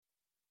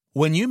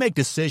When you make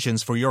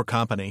decisions for your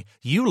company,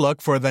 you look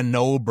for the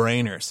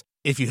no-brainers.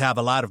 If you have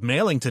a lot of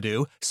mailing to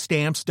do,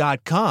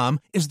 Stamps.com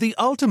is the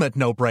ultimate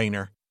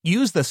no-brainer.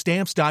 Use the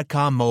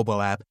Stamps.com mobile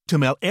app to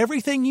mail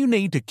everything you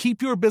need to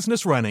keep your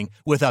business running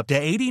with up to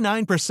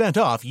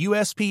 89% off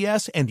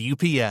USPS and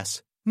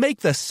UPS. Make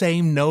the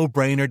same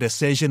no-brainer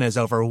decision as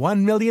over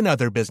 1 million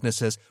other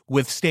businesses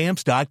with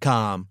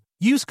Stamps.com.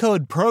 Use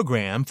code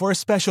PROGRAM for a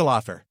special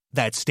offer.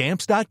 That's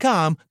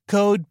Stamps.com,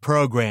 code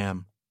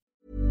PROGRAM.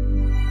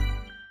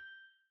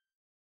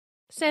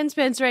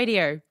 Sandspence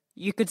Radio.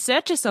 You could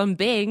search us on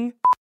Bing.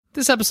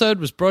 This episode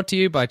was brought to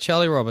you by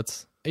Charlie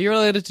Roberts. Are you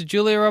related to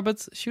Julia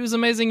Roberts? She was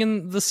amazing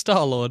in The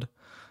Star-Lord.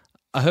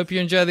 I hope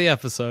you enjoy the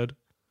episode.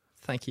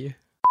 Thank you.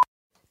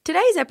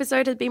 Today's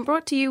episode has been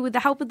brought to you with the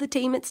help of the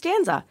team at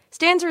Stanza.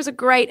 Stanza is a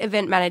great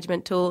event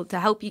management tool to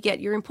help you get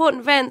your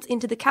important events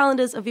into the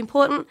calendars of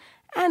important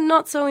and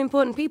not so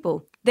important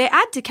people. Their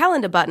Add to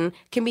Calendar button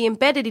can be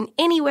embedded in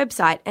any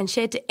website and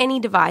shared to any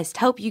device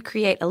to help you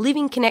create a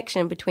living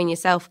connection between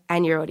yourself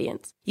and your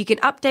audience. You can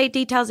update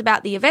details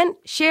about the event,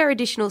 share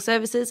additional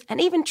services,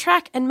 and even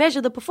track and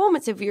measure the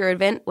performance of your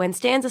event when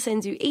Stanza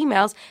sends you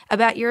emails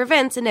about your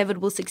event's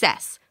inevitable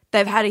success.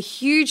 They've had a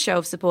huge show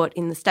of support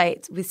in the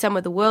States with some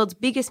of the world's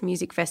biggest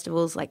music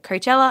festivals like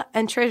Coachella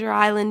and Treasure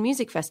Island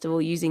Music Festival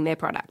using their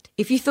product.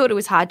 If you thought it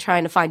was hard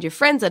trying to find your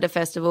friends at a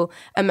festival,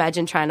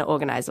 imagine trying to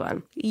organise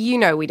one. You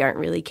know we don't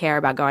really care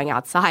about going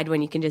outside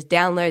when you can just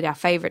download our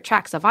favourite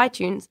tracks off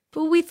iTunes,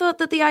 but we thought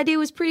that the idea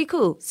was pretty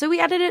cool, so we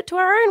added it to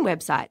our own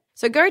website.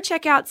 So go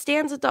check out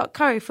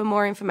stanza.co for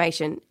more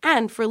information,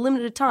 and for a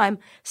limited time,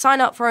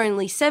 sign up for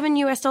only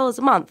 $7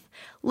 a month.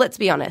 Let's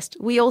be honest,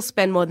 we all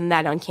spend more than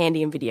that on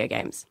candy and video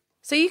games.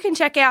 So you can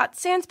check out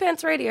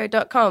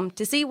sanspantsradio.com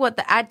to see what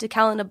the Add to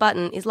Calendar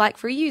button is like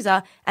for a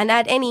user and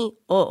add any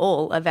or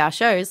all of our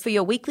shows for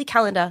your weekly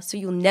calendar so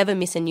you'll never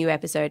miss a new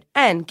episode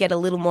and get a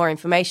little more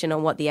information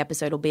on what the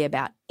episode will be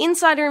about.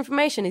 Insider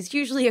information is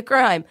usually a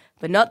crime,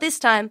 but not this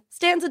time.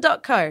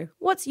 Stanza.co.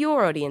 What's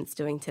your audience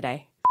doing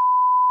today?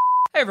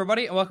 Hey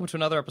everybody, and welcome to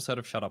another episode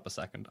of Shut Up a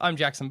Second. I'm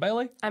Jackson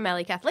Bailey. I'm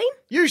Ellie Kathleen.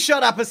 You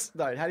shut up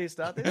No, how do you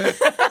start this?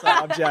 Sorry,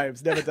 I'm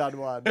James, never done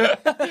one.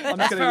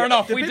 That's fair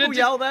enough. Did We people did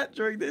yell that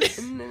during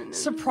this?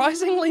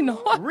 Surprisingly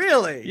not.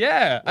 Really?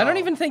 Yeah, I don't Wow.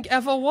 even think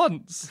ever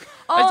once.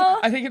 Aw.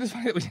 I think it is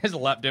funny that we just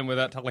lapped in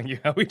without telling you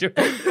how we do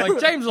it. Like,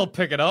 James will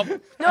pick it up.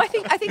 No, I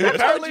think I've told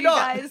Apparently you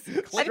not. guys.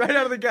 Straight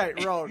out of the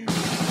gate, wrong.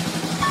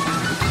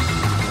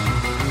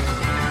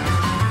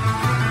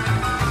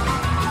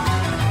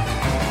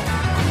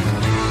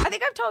 I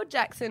think I've told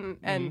Jackson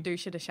and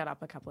Dusha to shut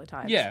up a couple of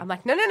times. Yeah. I'm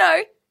like, no,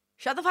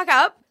 shut the fuck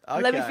up.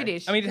 Let me Okay.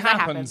 finish. I mean, it 'cause that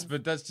happens,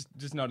 but that's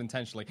just not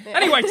intentionally.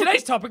 Anyway,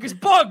 today's topic is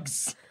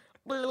bugs.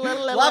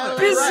 Love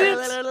it. Is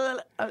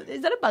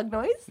Is that a bug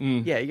noise?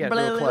 Yeah, you get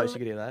real close, you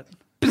can hear that.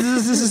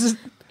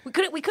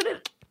 We could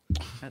have.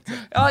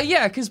 Oh,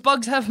 yeah, because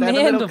bugs have They have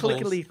the little mandibles.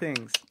 clickety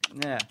things.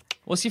 Yeah.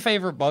 What's your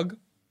favourite bug?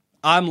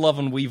 I'm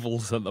loving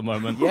weevils at the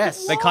moment.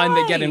 Yes. The kind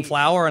that get in Why?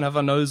 flower and have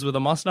a nose with a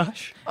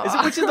mustache.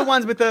 Which are the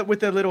ones with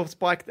the little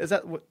spike? Is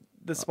that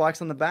the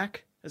spikes on the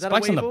back? Is that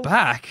Spikes a on weevil? the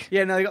back.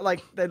 Yeah, no, they got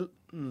like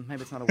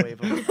maybe it's not a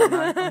weevil. You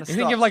You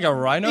think of like a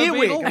rhino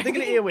earwig? beetle? I'm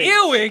thinking of earwigs.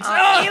 Earwigs!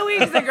 Oh!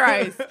 Earwigs are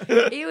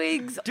gross.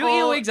 Earwigs. Do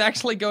earwigs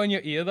actually go in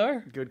your ear,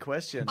 though? Good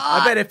question.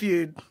 I bet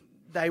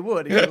they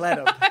would if you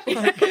let them.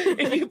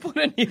 If you put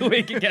an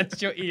earwig against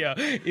your ear,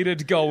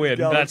 it'd go in.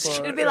 Go That's for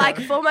true. It'd be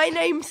like, for my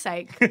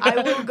namesake, I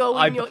will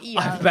go in your ear.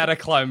 I better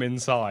climb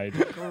inside.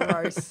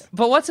 Gross.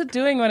 But what's it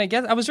doing when it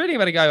gets? I was reading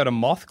about a guy who had a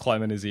moth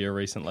climb in his ear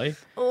recently.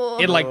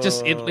 It like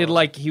just it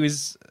like he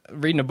was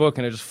reading a book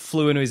and it just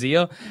flew into his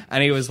ear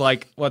and he was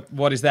like,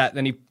 "What is that?"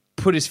 Then he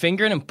put his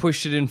finger in and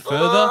pushed it in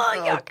further.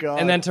 Oh, God.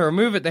 And then to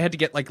remove it, they had to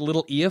get like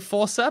little ear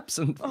forceps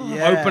and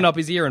Yeah. open up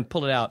his ear and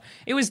pull it out.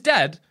 It was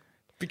dead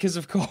because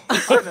of course.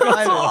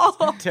 I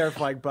have a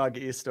terrifying bug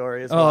ear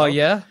story as well. Oh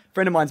yeah. A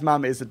friend of mine's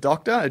mum is a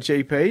doctor, a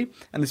GP,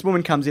 and this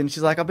woman comes in.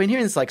 She's like, "I've been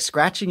hearing this like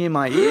scratching in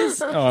my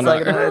ears. Oh, it's no.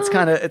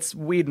 like, it's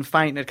weird and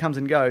faint, and it comes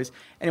and goes."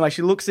 Anyway,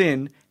 she looks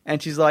in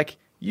and she's like,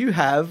 "You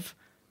have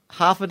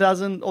half a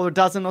dozen or a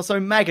dozen or so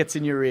maggots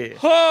in your ear,"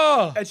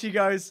 Oh, and she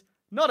goes,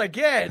 "Not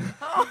again."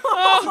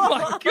 oh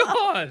my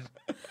god.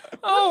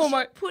 Oh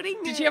my.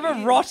 Putting Did she have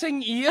a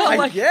rotting ear? I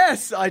Like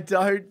guess I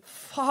don't.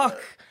 fuck.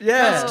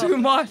 Yeah. That's too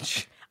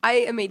much. I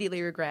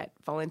immediately regret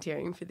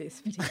volunteering for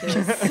this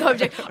particular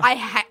subject. I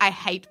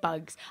hate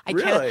bugs. I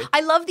Really? cannot. I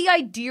love the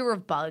idea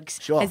of bugs,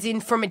 Sure. as in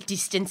from a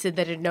distance so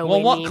that are nowhere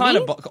Well, what near kind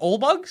me. of bug? All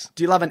bugs?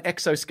 Do you love an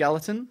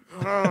exoskeleton?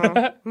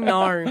 No.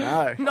 No.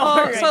 No.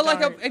 Oh, so I like,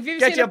 don't. have you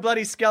Get seen your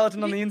bloody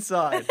skeleton on the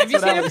inside. have you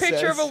seen a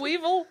picture of a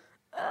weevil?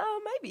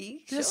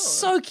 Maybe. They're Sure.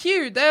 so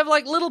cute. They have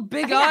like little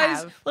big think I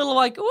eyes, have. little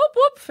like whoop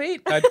whoop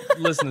feet.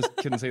 Listeners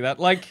couldn't see that.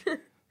 Like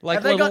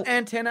Have they little. got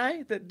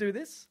antennae that do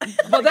this?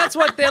 Well, that's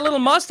what their little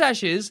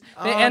mustache is.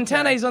 Their okay.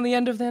 antennae is on the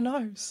end of their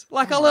nose,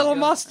 like a little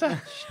mustache.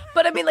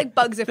 But I mean, like,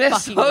 bugs are They're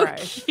fucking so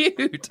gross.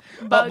 cute.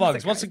 Bugs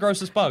Bugs. are What's the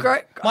grossest bug? Gro-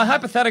 My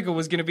hypothetical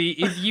was going to be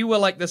if you were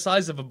like the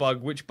size of a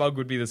bug, which bug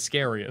would be the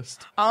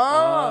scariest?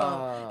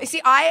 Oh.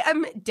 See, I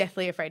am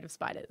deathly afraid of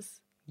spiders.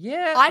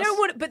 Yeah. I don't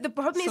want to, but the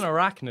problem It's is, an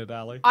arachnid,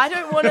 Ali. I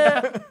don't want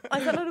to.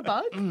 Is that not a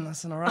bug?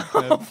 That's an Oh,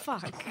 arachnid.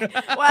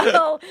 fuck.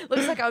 Well,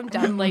 looks like I'm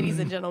done, ladies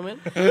and gentlemen.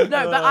 No,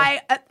 but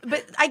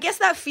I guess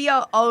that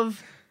fear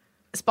of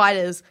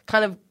spiders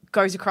kind of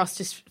goes across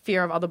to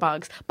fear of other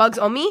bugs. Bugs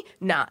on me?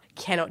 Nah,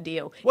 cannot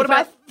deal. What If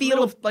about I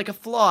feel like a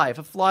fly? If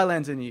a fly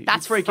lands on you,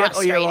 That's you freak out,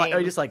 or frustrating.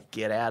 you just like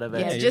get out of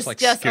it. Yeah, you just just,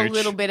 like, a scooch.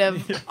 little bit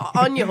of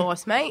on your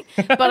horse, mate.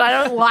 But I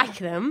don't like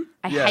them.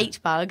 I Yeah. hate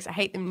bugs. I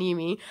hate them near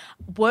me.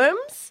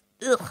 Worms?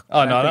 Ugh.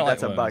 Oh, no, I don't think like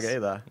that's a bug worms.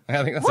 either.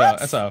 I think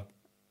that's a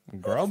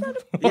grub.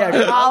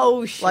 Yeah,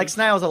 Oh, shit. like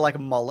snails are like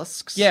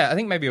mollusks. Yeah, I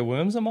think maybe a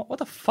worm's a what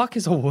the fuck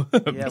is a worm?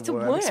 Yeah, It's a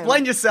worm.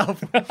 Explain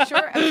yourself. I'm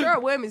sure a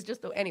worm is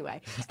just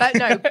anyway. But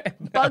no,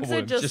 bugs are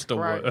worm, just a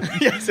gross. worm.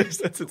 Yes,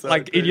 that's its own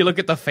Like, if thing. you look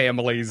at the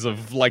families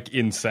of, like,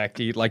 insect,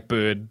 you like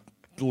bird,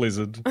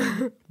 lizard,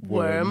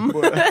 Worm.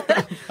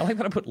 I like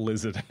that I put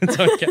lizard. It's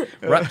okay.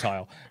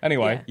 Reptile.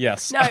 Anyway,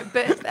 yes. No,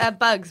 but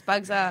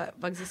bugs are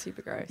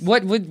super gross.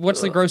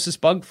 What's the grossest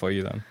bug for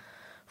you, then?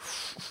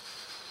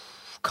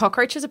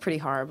 Cockroaches are pretty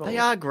horrible. They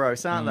are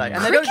gross, aren't they? And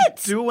Crickets!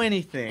 they don't do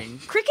anything.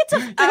 Crickets are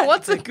Yeah,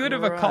 what's the good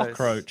of a gross.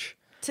 cockroach?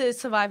 to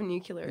survive a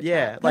nuclear attack.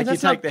 Yeah, like you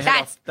that's take not- the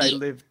head off, That's they it.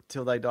 live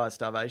till they die of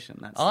starvation.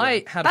 That's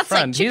I had a That's like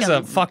friend. Here's a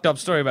chickens. fucked up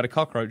story about a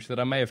cockroach that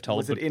I may have told.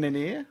 was it but in an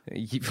ear?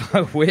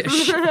 I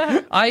wish.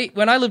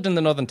 When I lived in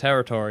the Northern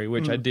Territory,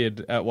 which I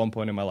did at one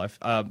point in my life,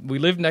 we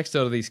lived next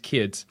door to these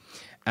kids,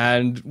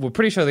 and we're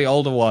pretty sure the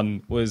older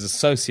one was a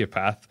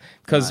sociopath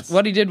because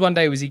what he did one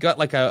day was he got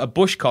like a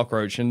bush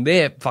cockroach, and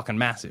they're fucking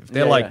massive.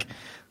 They're Yeah,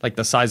 like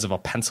the size of a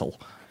pencil.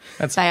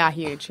 They are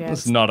huge, yes.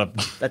 It's not a.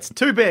 That's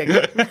too big.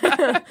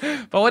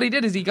 But what he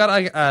did is he got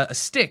a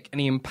stick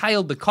and he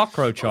impaled the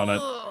cockroach on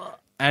it.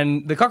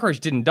 And the cockroach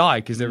didn't die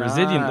because they're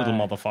resilient little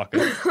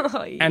motherfuckers.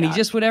 Oh, And he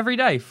just would every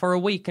day for a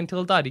week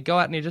until it died. He'd go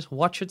out and he'd just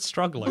watch it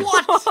struggling.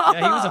 What? Yeah,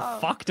 he was a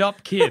fucked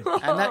up kid.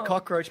 And that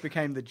cockroach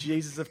became the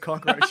Jesus of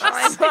cockroaches.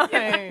 I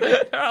know.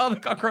 There are other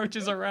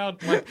cockroaches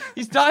around. Like,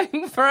 he's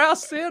dying for our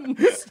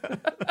sins.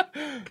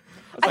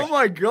 Oh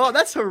my god,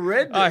 that's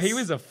horrendous. Oh, he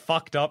was a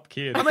fucked up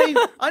kid. I mean,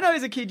 I know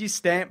as a kid you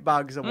stamp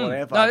bugs or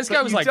whatever. No, this but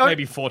guy was you like don't-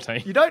 maybe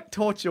 14. You don't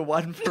torture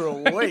one for a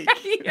week.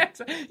 Yes.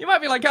 You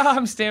might be like, oh,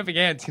 I'm stamping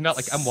ants. You're not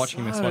like, I'm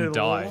watching this one So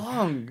die.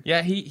 long.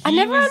 Yeah, he I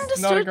never was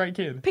understood not a great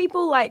kid.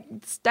 people like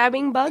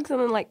stabbing bugs and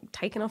then like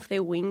taking off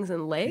their wings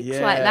and legs.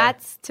 Yeah. Like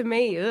that's to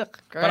me, ugh.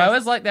 Gross. But I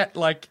was like that,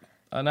 like,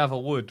 I never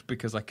would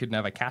because I could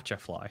never catch a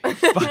fly.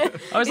 But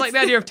I was like the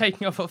idea of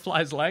taking off a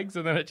fly's legs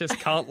and then it just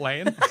can't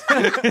land.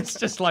 It's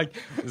just like,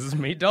 this is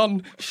me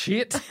done.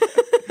 Shit.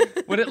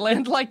 Would it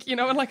land like, in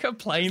like a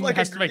plane Like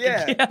has a- to make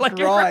yeah, a like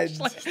grind.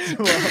 a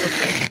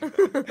crash,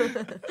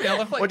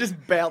 Or like,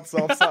 just bounce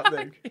off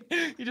something.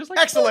 you just like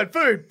Excellent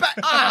food. God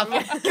damn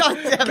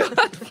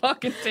it.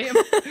 fucking damn.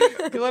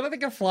 Because I don't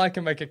think a fly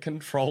can make a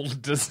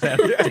controlled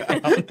descent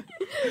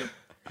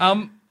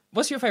down.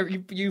 What's your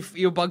favorite?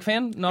 You a bug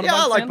fan? Not a Yeah, bug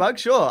I like fan?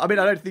 bugs, sure. I mean,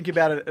 I don't think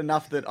about it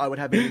enough that I would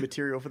have any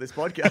material for this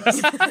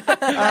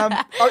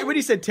podcast. When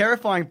you said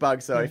terrifying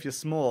bugs, though, if you're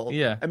small,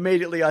 Yeah.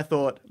 immediately I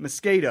thought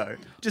mosquito.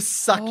 Just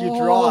suck you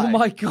dry. Oh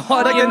my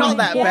god! Like, they're not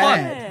that What?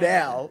 bad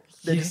now.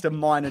 They're just a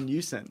minor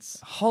nuisance.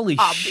 Holy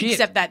Oh, shit!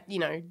 except that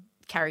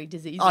carry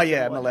disease. Oh,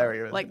 yeah,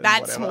 malaria. and- Like and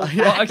that whatever.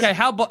 small. Well, okay,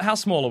 how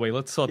small are we?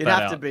 Let's sort It'd that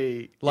have out. to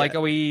be... Like, yeah.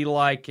 are we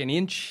like an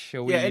inch?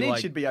 Are we Yeah, an inch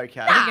like... should be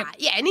okay.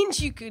 Yeah, an inch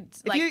you could.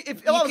 Like,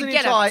 if I was could an get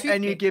inch a high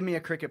and you toothpick. give me a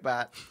cricket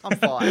bat, I'm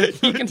fine.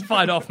 You can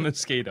fight off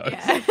mosquitoes.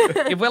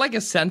 If we're like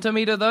a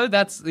centimeter, though,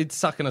 it's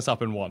sucking us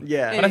up in one.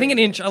 Yeah. But I think an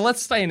inch.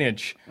 Let's stay an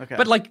inch. Okay.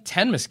 But like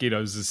 10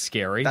 mosquitoes is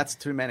scary. That's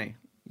too many.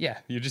 Yeah,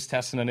 you're just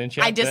testing an inch.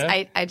 Out I just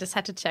there. I just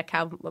had to check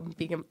how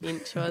big an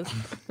inch was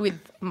with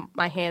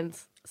my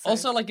hands. So.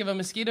 Also, like if a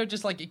mosquito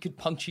just like it could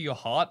puncture your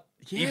heart,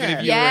 even if you were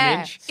an yeah,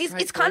 inch.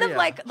 it's kind of through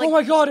like Oh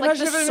my god! like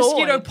Imagine if the a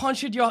mosquito sword.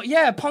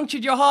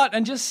 punctured your heart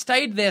and just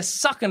stayed there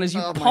sucking as you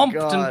Oh my pumped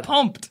and God.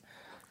 pumped.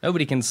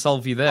 Nobody can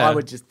solve you there. I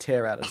would just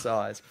tear out its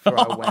eyes before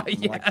I went. I'm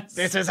like, yes.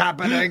 this is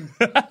happening.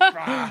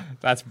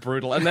 That's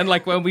brutal. And then,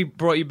 like, when we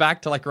brought you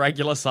back to, like,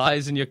 regular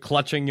size and you're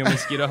clutching your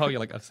mosquito hole, you're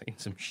like, I've seen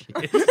some shit.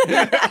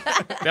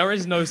 There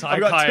is no I've got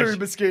two psychiatrist.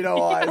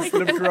 mosquito eyes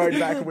that have grown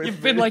back with You've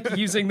me. been, like,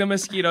 using the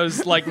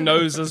mosquito's, like,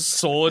 nose as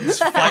swords,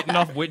 fighting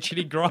off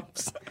witchetty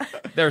grubs.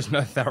 There's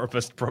no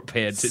therapist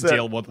prepared to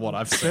deal with what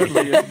I've seen.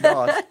 Certainly is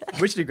not.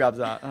 Witchetty grubs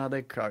are. Oh,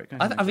 they're gross.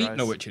 I've eaten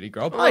a witchetty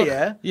grub. Oh,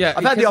 yeah? Yeah,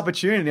 I've had the because-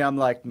 opportunity. I'm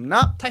like,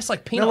 nah. Tastes like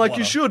They're peanut like,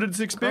 butter. you should. It's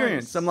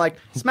experience. I'm like,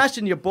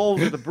 smashing your balls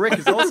with a brick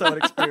is also an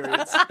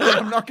experience.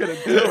 I'm not going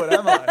to do it,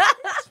 am I?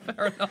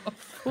 Fair enough.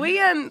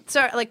 We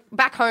so like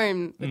back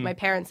home with Mm. my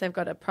parents, they've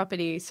got a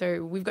property,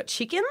 so we've got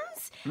chickens,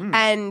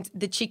 and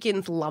the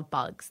chickens love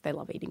bugs. They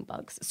love eating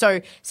bugs.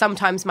 So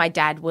sometimes my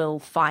dad will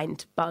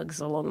find bugs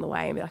along the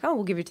way and be like, "Oh,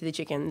 we'll give it to the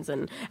chickens."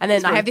 And then I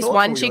very have this thoughtful,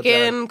 one your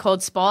chicken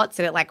called Spots,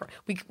 and it like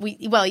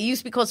well, it used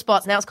to be called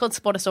Spots, now it's called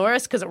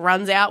Spotosaurus because it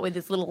runs out with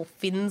its little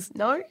fins.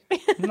 No,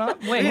 Not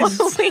wings.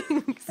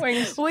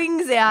 wings,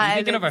 Wings. out. Are you and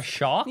thinking of a it's-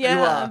 shark? Yeah,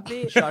 You a are.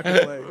 bit. Shark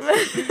and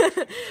legs.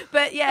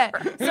 But yeah,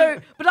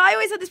 but I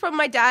always had this problem.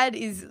 My dad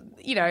is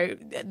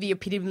the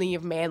epitome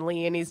of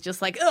manly and he's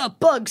just like, oh,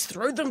 bugs,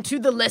 throw them to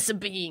the lesser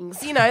beings.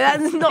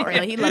 That's not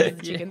really. He loves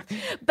the chickens.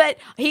 But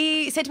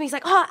he said to me, he's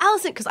like, oh,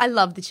 Alison, because I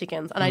love the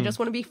chickens and I just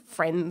want to be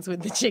friends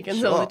with the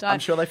chickens all the time. I'm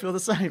sure they feel the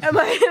same. And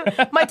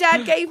my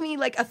dad gave me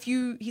like a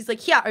few, he's like,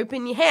 here,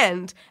 open your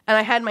hand. And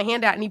I had my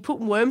hand out and he put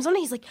worms on it.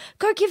 He's like,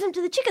 go give them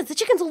to the chickens. The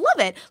chickens will love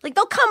it. Like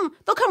they'll come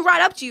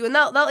right up to you and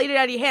they'll eat it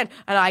out of your hand.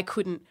 And I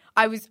couldn't.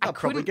 I'll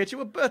probably get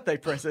you a birthday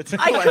present.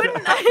 I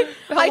couldn't.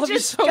 I love you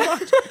just so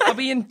much. I'll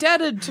be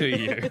indebted to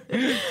you.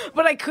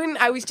 But I couldn't.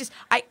 I was just.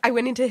 I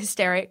went into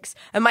hysterics,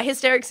 and my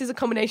hysterics is a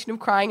combination of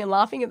crying and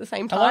laughing at the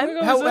same time.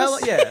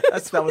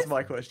 That was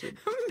my question.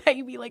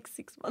 Maybe like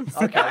 6 months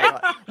ago. Okay,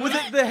 right. Was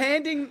it the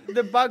handing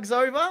the bugs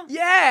over?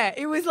 Yeah,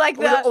 it was like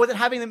Or was it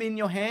having them in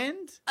your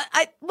hand?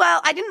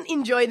 I didn't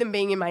enjoy them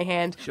being in my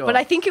hand, but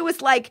I think it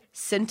was like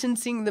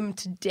sentencing them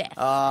to death.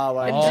 Oh,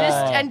 right.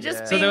 And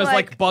just So being there was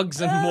like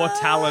bugs and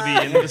mortality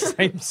in the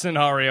same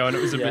scenario, and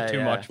it was a bit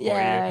too much for you.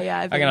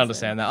 Yeah, I can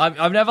understand that.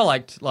 I've never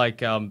liked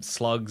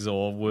slugs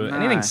or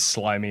anything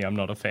slimy. I'm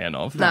not a fan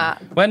of. Nah.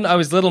 When I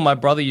was little, my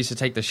brother used to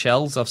take the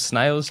shells off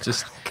snails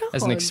just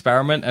as an God.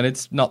 experiment, and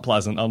it's not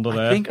pleasant under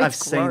there. I think I've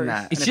It's seen gross.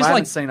 that. It's And just if I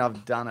haven't like- seen,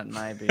 I've done it.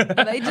 Maybe I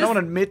don't want to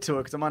admit to it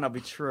because it might not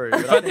be true.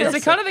 But It's the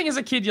kind of thing as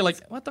a kid you're like,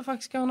 what the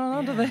fuck's going on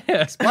under there?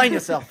 explain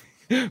yourself.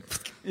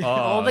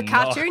 all the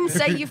cartoons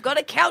say you've got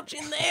a couch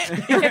in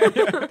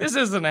there. This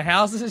isn't a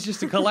house. This is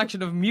just a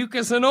collection of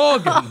mucus and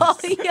organs. Oh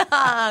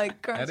yeah,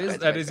 gross,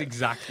 That is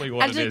exactly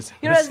what And it just, is.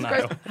 you know, A that's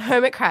snail. gross.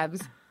 Hermit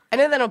crabs. I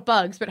know they're not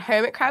bugs, but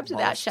hermit crabs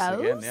without Mollusks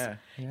shells. again,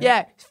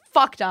 Yeah, it's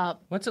fucked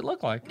up. What's it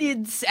look like?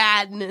 It's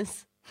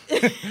sadness.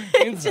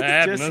 In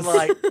sadness. Just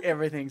like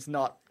everything's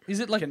not Is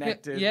it like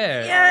connected.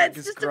 Yeah. Yeah, it's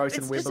Just just gross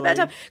it's and just wibbly. about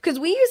time. Because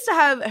we used to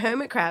have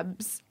hermit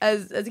crabs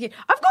as a kid.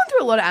 I've gone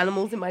through a lot of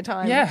animals in my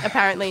time. Yeah,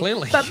 apparently.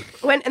 clearly. But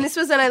and this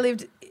was when I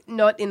lived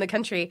not in the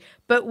country,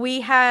 but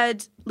we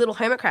had little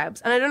hermit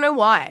crabs, and I don't know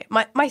why.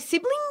 My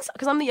siblings,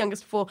 because I'm the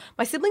youngest of four,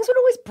 my siblings would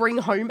always bring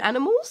home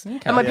animals,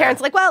 and my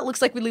parents were like, well, it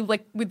looks like we live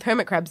like with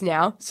hermit crabs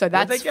now, so Where'd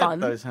that's they get fun.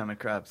 those hermit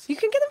crabs? You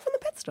can get them from the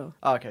pet store.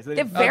 Oh, okay, so they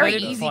They're didn't- very they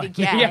didn't easy to find-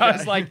 get. Yeah, I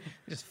was like,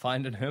 just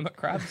finding hermit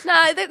crabs.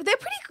 No, they're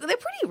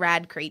pretty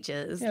rad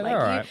creatures. Yeah, like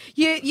they're alright.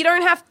 you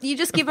don't have you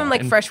just give them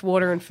like fine. fresh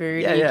water and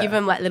food. Yeah, and you yeah. give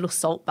them like little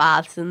salt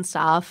baths and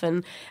stuff.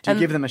 And Do you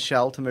give them a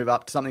shell to move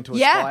up to something to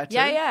yeah, aspire to?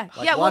 yeah.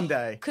 Like one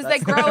day. because they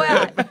grow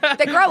out.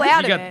 They grow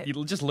out of it.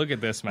 You just look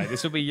at this, mate.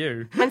 This will be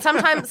you. And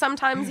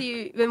sometimes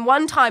you. And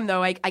one time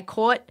though, I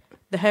caught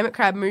the hermit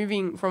crab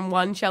moving from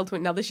one shell to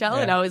another shell,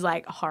 and Yeah. I was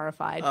like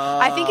horrified.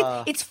 I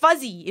think it's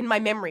fuzzy in my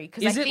memory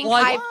because Is I it think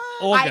like I've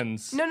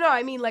organs? No,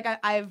 I mean like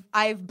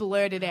I've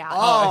blurred it out.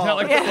 Oh, not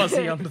like yeah.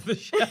 fuzzy under the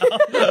shell.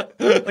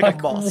 Like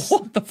a moss.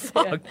 What the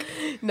fuck?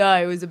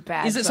 No, it was a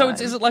bad. Is it so?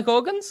 time. Is it like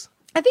organs?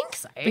 I think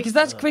so.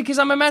 Because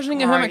I'm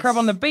imagining a hermit Gross. crab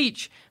on the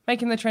beach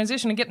making the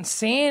transition and getting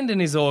sand in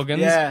his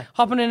organs, Yeah.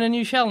 hopping in a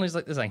new shell, and he's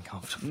like, "This ain't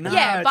comfortable." No,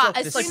 Yeah, it's but all-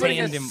 as it's like soon putting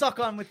as- a sock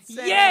on with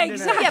sand. Yeah, in it.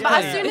 exactly. Yeah, but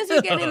as soon as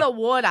you get in the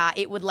water,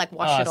 it would like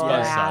wash Oh, I it all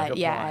suppose so. out. Good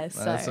Yeah,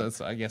 point.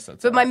 so. I guess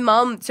that's. But my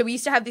mum, so we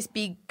used to have this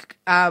big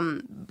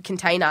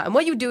container, and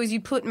what you would do is you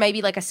put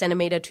maybe like a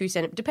centimeter, 2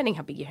 centimeters, depending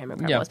how big your hermit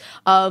crab Yeah. was,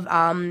 of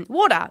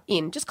water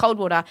in, just cold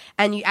water,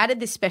 and you added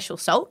this special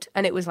salt,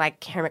 and it was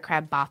like hermit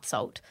crab bath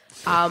salt.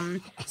 How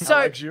So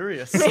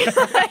luxurious. for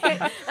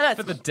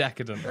the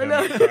decadent.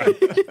 hermit crab.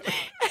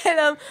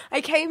 and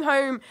I came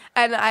home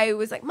and I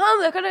was like, Mum,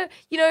 I gotta,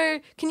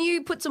 can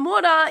you put some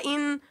water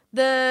in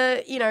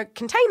the,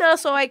 container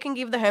so I can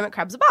give the hermit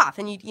crabs a bath?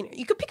 And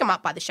you could pick them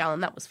up by the shell,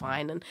 and that was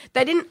fine. And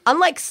they didn't,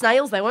 unlike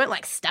snails, they weren't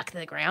like stuck to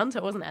the ground, so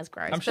it wasn't as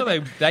gross. I'm sure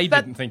But they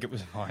but- didn't think it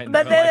was fine.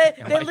 but They were like,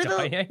 they're Am I little-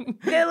 dying?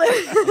 They're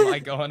little, Am I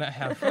going to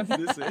heaven?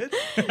 This it?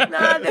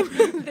 nah,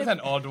 That's an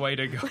odd way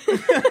to go.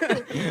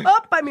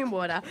 I'm in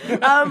water.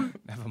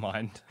 Never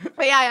mind.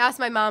 But yeah, I asked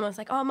my mum. I was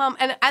like, "Oh, Mum,"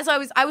 and as I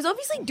was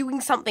obviously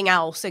doing something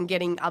else and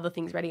getting other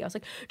things ready. I was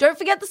like, "Don't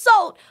forget the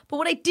salt." But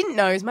what I didn't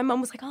know is my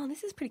mum was like, "Oh,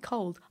 this is pretty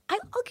cold. I'll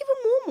give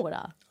him warm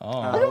water."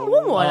 I'll give him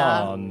warm water.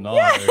 Oh no!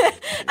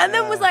 And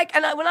then was like,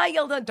 when I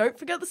yelled out, "Don't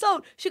forget the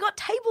salt," she got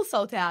table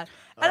salt out,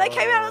 and I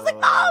came out. I was like,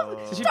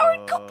 "Mum,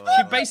 don't cook them."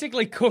 She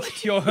basically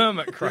cooked your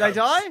hermit Did crab. they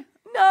die?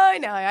 No,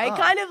 I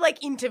kind of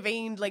like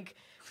intervened, like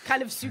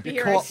kind of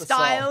superhero caught the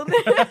style.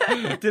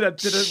 Did a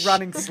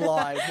running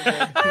slide.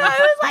 I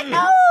was like, no.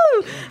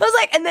 I was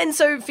like, and then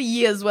so for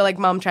years, we're like,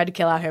 Mum tried to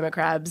kill our hermit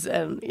crabs,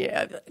 and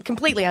yeah,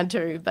 completely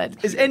untrue.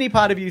 But Is any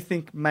part of you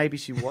think maybe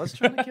she was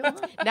trying to kill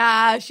them?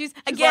 nah, she's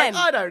again.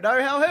 Like, I don't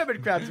know how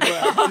hermit crabs work.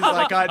 She's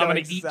like, I know gonna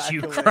eat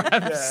you, exactly.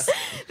 crabs.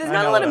 There's I not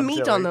know a lot what of I'm meat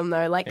doing. on them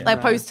though, like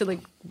opposed to like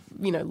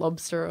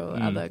lobster or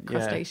other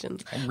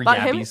crustaceans. But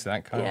Yabbies,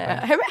 that kind of yeah,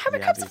 thing.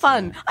 hermit crabs are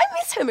fun. I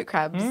miss hermit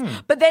crabs,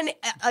 but then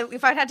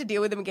if I'd had to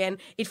deal with them again,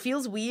 it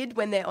feels weird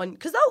when they're on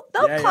because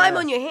they'll Yeah, climb yeah.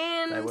 on your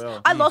hands. They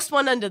will. I lost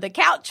one under the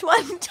couch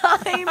one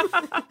time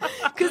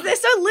because they're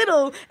so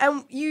little,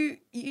 and you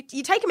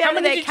take them out How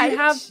of many their did cage. you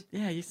have?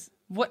 Yeah,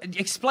 What?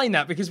 Explain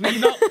that because we're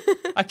not.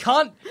 I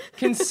can't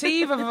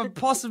conceive of a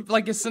possible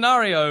like a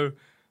scenario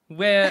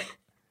where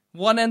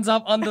one ends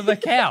up under the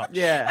couch.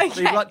 Yeah, Okay.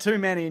 so you've got too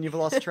many and you've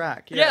lost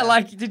track. Yeah,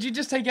 like, did you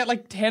just take out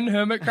like 10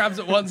 hermit crabs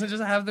at once and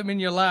just have them in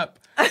your lap?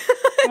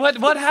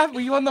 What happened?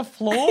 Were you on the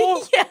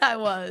floor? Yeah, I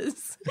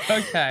was.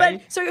 Okay.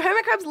 But so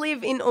hermit crabs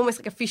live in almost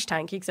like a fish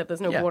tank, except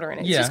there's no Yeah. water in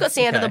it. Yeah, It's just got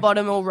sand at okay. the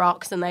bottom, all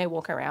rocks, and they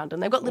walk around,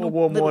 and they've got Or little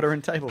warm little- water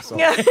and table salt.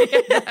 Yeah.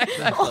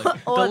 Exactly.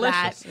 Or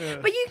that.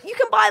 Delicious. But you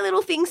can buy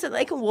little things so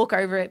they can walk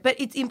over it. But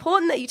it's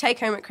important that you take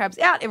hermit crabs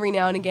out every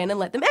now and again and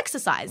let them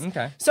exercise.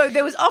 Okay. So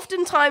there was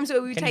often times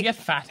where we would Can take. you get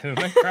fat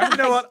hermit crabs?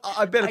 You know what?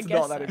 I bet it's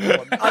guess not that so.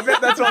 important. I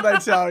bet that's what they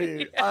tell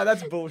you.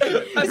 That's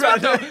bullshit. That's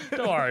right,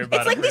 don't worry about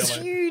It's like it. this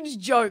really. huge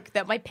joke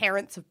that my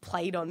parents have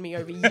played on me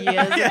over years.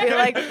 They're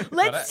like,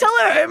 let's tell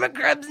our hermit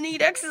crabs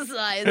need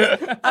exercise.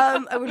 I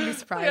wouldn't be The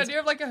surprised. idea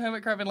of like a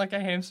hermit crab in like a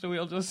hamster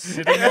wheel just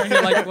sitting there and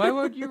you're like, why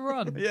won't you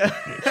run? Yeah,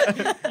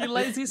 You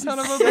lazy son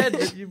of a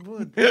bitch. you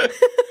would.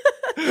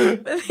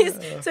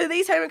 So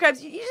these hermit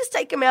crabs, you just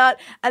take them out,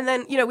 and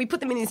then we put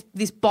them in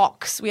this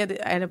box. I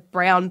had a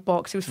brown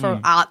box. It was for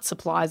art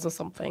supplies or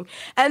something,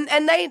 and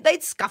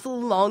they'd scuffle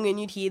along, and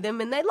you'd hear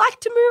them, and they like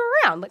to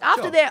move around. Like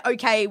after they're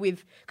okay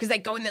with, because they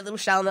go in their little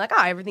shell, and they're like,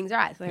 oh, everything's all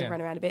right, so they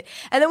run around a bit.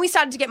 And then we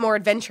started to get more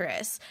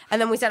adventurous,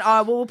 and then we said,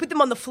 oh, well, we'll put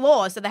them on the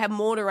floor so they have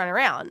more to run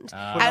around. Put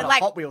And on a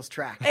like, Hot Wheels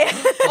track.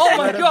 Oh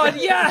my god,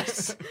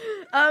 yes!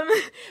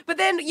 but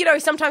then,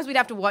 sometimes we'd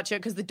have to watch it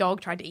because the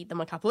dog tried to eat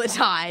them a couple of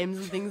times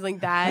and things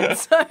like that.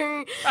 So,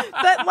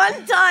 but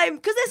one time,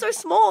 because they're so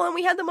small and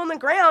we had them on the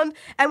ground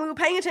and we were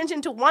paying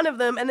attention to one of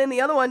them and then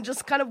the other one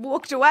just kind of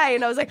walked away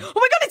and I was like, oh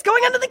my God, it's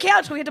going under the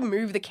couch. We had to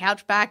move the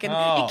couch back and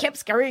it kept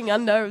scurrying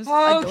under. It was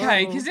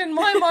Okay, adorable. because in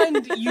my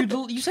mind,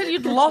 you said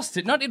you'd lost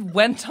it, not it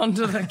went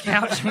under the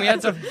couch and we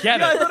had to get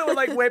Yeah, I it. thought it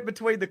like went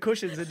between the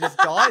cushions and just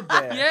died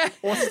there. Yeah.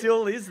 Or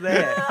still is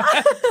there.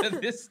 To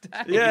this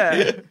day.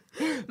 Yeah.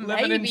 Living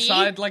Maybe.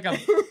 inside like a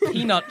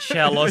peanut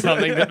shell or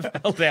something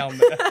that fell down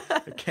there.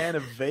 A can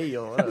of V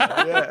or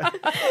whatever. Yeah.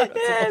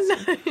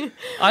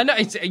 I know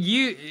it's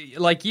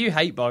you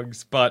hate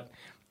bugs, but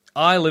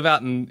I live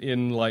out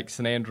in like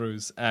St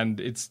Andrews, and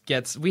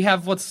we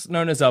have what's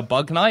known as a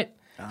bug night.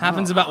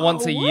 Happens about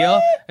once a year.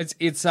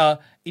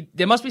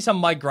 There must be some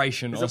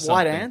migration or Is it something.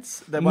 white ants?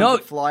 The ones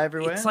that fly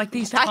everywhere? It's like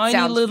these That tiny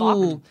sounds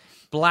little fun.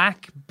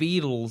 black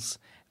beetles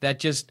that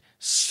just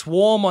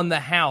swarm on the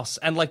house,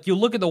 and like you'll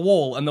look at the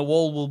wall, and the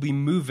wall will be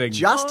moving.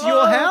 Just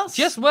your house?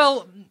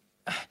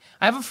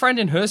 I have a friend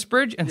in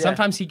Hurstbridge, and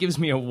sometimes he gives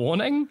me a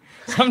warning.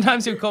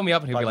 Sometimes he'll call me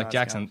up and he'll be Bug like, night's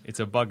Jackson, it's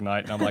a bug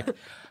night. And I'm like,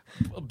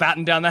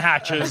 batten down the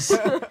hatches.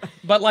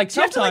 But like Do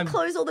you have to sometimes.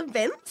 close all the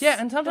vents? Yeah,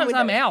 and sometimes The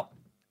I'm windows? out.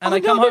 And I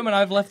come home and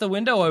I've left the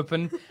window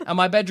open, and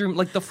my bedroom,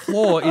 like the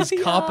floor is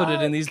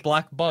carpeted in these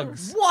black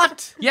bugs.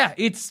 What? Yeah,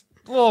 it's,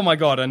 oh my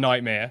God, a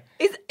nightmare.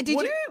 Did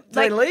What you do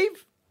they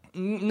leave?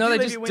 No, Do they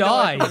leave just your window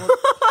die. open?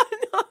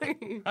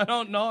 I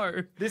don't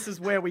know. This is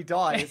where we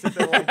die. Is it?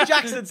 They're like,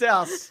 Jackson's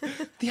house.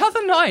 The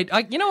other night,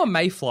 you know a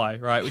mayfly,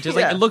 right? Which is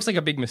like, Yeah. it looks like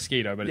a big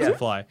mosquito, but it's Yeah. a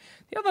fly.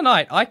 The other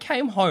night, I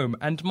came home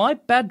and my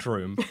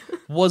bedroom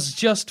was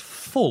just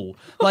full.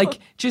 Like,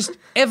 just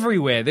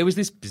everywhere. There was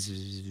this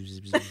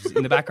bzzz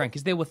in the background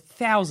because there were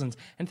thousands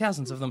and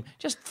thousands of them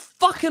just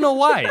fucking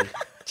away.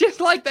 Just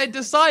like they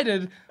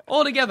decided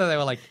all together, they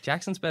were like,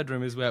 Jackson's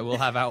bedroom is where we'll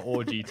have our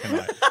orgy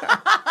tonight.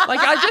 Like,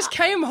 I just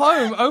came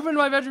home, opened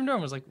my bedroom door,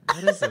 and was like,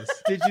 what is this?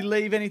 Did you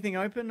leave anything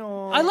open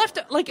or? I left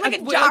like a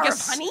jar of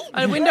honey?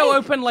 a window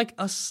open like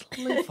a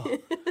sliver.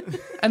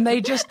 And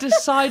they just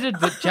decided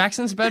that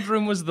Jackson's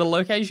bedroom was the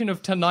location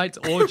of tonight's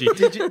orgy.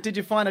 Did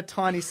you find a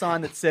tiny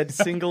sign that said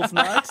singles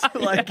night?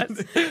 Like, A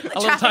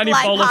little Traffic tiny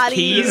light bowl of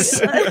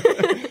parties.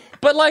 keys.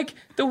 But like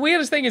the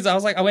weirdest thing is,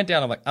 I went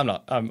down. I'm like,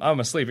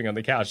 I'm sleeping on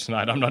the couch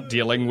tonight. I'm not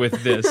dealing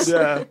with this.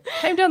 yeah,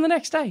 Came down the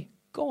next day,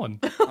 gone.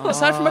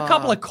 Aside from a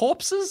couple of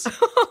corpses,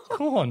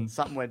 gone.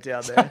 something went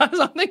down there.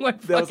 Something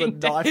went There was a fucking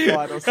knife down.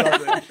 fight or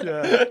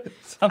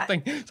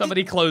something. Yeah.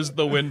 Somebody closed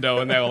the window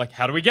and they were like,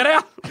 how do we get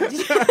out?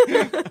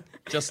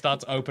 Just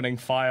starts opening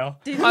fire.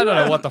 I don't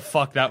know what the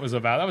fuck that was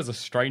about. That was a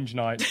strange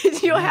night.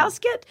 Did your house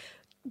get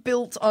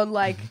built on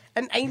like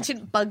an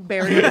ancient bug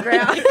burial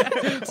ground?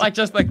 Like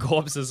just the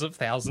corpses of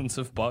thousands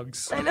of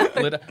bugs. I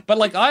know. But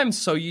like I'm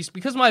so used,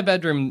 because my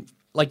bedroom,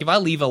 like if I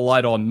leave a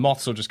light on,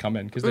 moths will just come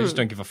in because they just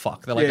don't give a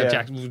fuck. They're like, Yeah. oh,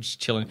 Jack, we're just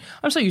chilling.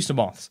 I'm so used to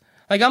moths.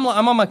 Like I'm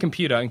on my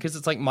computer, and because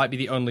it's like might be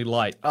the only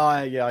light.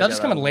 Oh yeah. They'll just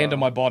come and land on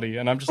my body,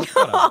 and I'm just like,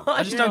 whatever.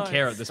 I just don't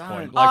care at this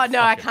point. Like, Oh no,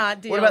 I fuck it.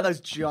 can't deal. What about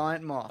those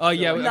giant moths? Oh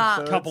yeah, They're a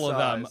like couple of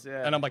bird them, size,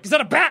 yeah. and I'm like, is that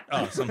a bat?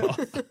 Oh, it's a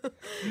moth.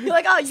 You're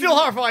like, oh, you Still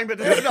horrifying,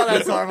 but it's not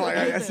as horrifying.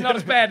 I guess. It's not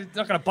as bad. It's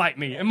not going to bite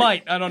me. It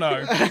might. I don't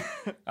know.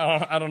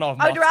 I don't know. If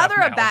I'd moths rather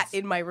have a bat mouths.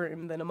 in my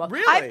room than a moth.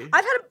 Really?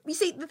 I've had you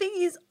see, the thing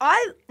is,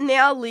 I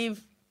now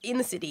live in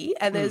the city,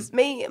 and there's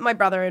me, my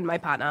brother, and my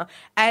partner.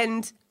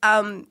 And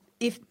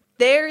if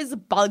there is a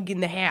bug in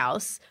the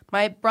house,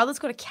 my brother's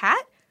got a cat,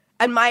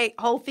 and my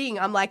whole thing,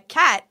 I'm like,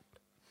 cat,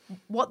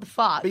 what the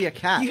fuck? Be a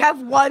cat. You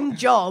have one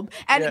job.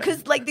 And Yeah.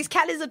 because, like, this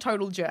cat is a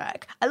total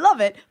jerk. I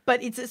love it,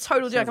 but it's a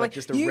total jerk. Sounds I'm like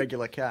just a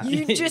regular cat.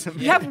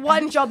 You have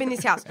one job in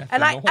this house.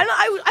 And I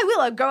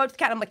will go up to the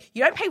cat. I'm like,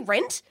 you don't pay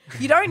rent.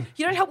 You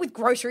don't help with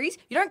groceries.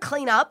 You don't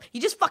clean up.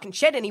 You just fucking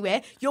shed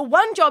anywhere. Your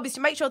one job is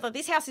to make sure that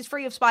this house is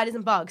free of spiders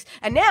and bugs.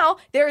 And now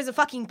there is a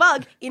fucking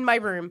bug in my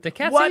room. The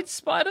cats What? eat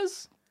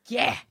spiders?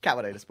 Yeah. Cat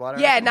would eat a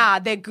spider. Yeah, nah,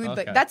 they're good.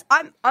 Okay.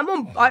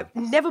 I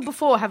never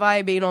before have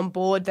I been on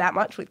board that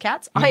much with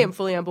cats. I am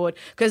fully on board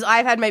because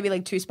I've had maybe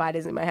like 2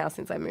 spiders in my house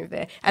since I moved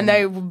there, and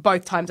they were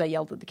both times I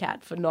yelled at the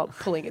cat for not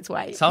pulling its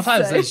weight.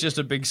 Sometimes So- there's just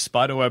a big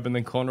spider web in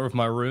the corner of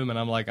my room, and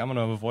I'm like, I'm going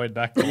to avoid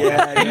that.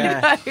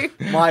 Yeah.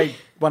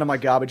 One of my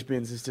garbage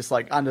bins is just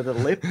like under the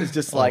lip. It's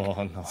just like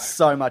Oh, no.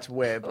 so much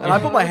web. And I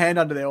put my hand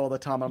under there all the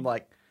time. I'm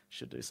like,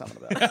 should do something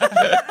about it.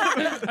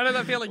 I know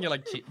that feeling. You're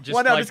like, just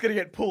One day I'm like, just going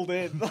to get pulled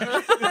in.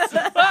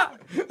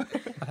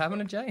 what happened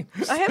to James?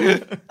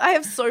 I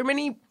have so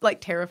many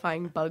like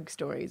terrifying bug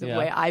stories of Yeah.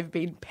 where I've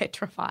been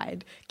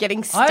petrified,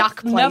 getting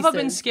stuck I've never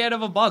been places. scared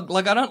of a bug.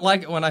 Like, I don't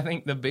like it when I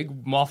think the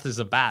big moth is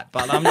a bat,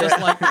 but I'm just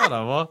like,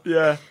 whatever.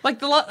 Yeah.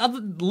 Like,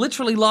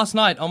 literally last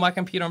night on my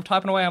computer, I'm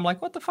typing away. I'm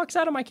like, what the fuck's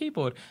out of my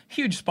keyboard?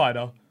 Huge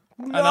spider.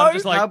 And I'm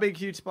just like, How big,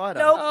 huge spider?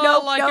 Nope.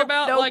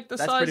 like the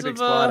That's size pretty big of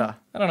spider.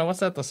 I don't know, what's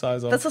that the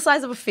size of? That's the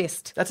size of a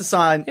fist. That's a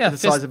sign. Yeah, the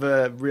fist- size of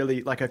a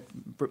really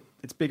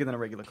it's bigger than a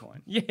regular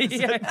coin. yeah.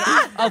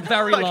 A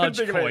very couldn't large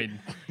think of it. coin.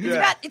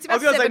 Yeah. It's I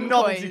was about gonna say 7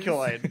 novelty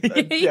coins.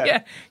 coin.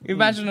 Yeah.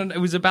 Imagine it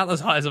was about the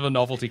size of a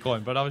novelty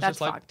coin, but I was That's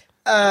just like,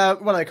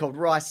 fucked. What are they called?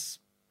 Rice.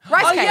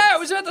 Rice oh cakes. yeah, it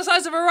was about the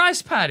size of a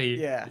rice patty.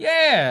 Yeah.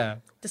 Yeah.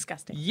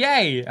 Disgusting.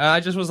 Yay.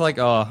 I just was like,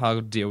 oh, I'll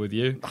deal with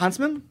you.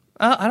 Huntsman?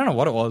 I don't know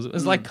what it was. It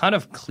was like kind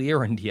of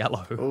clear and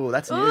yellow. Oh,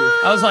 that's you.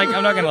 I was like,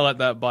 I'm not going to let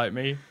that bite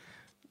me.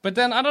 But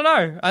then, I don't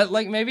know.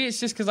 Maybe it's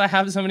just because I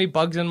have so many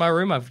bugs in my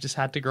room, I've just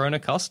had to grow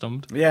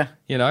accustomed. Yeah.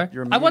 You know?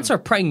 You're I once immune. saw a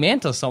praying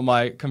mantis on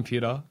my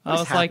computer. I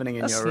What's was like, happening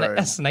in that's, your room?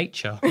 that's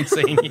nature. I'm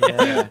seeing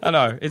here. I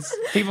know. It's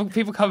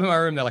people come in my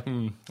room, they're like,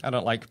 I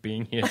don't like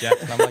being here,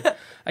 Jack. And I'm like,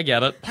 I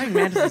get it. Praying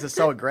mantises are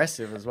so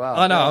aggressive as well.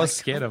 I know, They're I like, was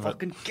scared of it.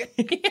 fucking kill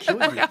you.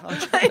 I know.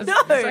 It's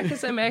like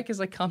because they're mad because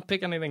I can't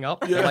pick anything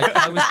up. Like,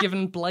 I was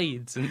given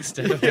blades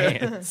instead of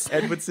hands.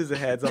 Edward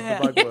Scissorhands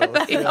off the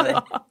bug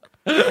world.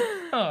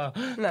 Yeah.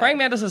 Praying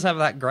mantises have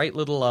that great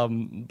little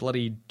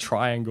bloody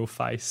triangle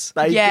face.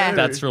 They Yeah. do.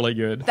 That's really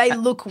good. They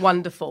look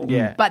wonderful.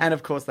 yeah. But And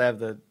of course they have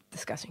the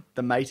disgusting.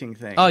 mating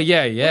thing. Oh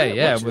yeah.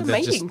 What's the But they're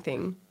mating just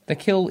thing? they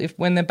kill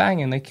when they're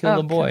banging. They kill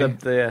the boy.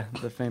 The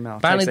female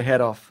Apparently- takes the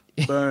head off.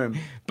 Boom.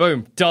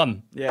 Boom,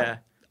 done. Yeah.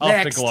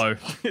 Afterglow.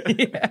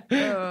 Yeah.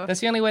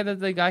 That's the only way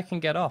that the guy can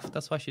get off.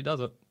 That's why she does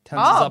it.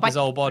 Tenses Oh, up by- his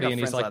whole body, Got and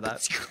he's like,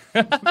 friends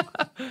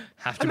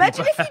have to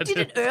Imagine be if bad. you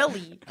did it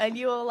early and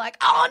you were like,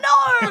 oh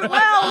no,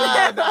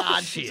 well,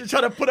 She's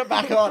trying to put it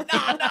back on.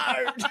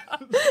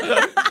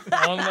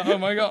 Oh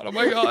my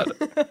god.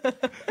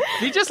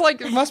 He just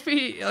like, it must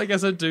be like,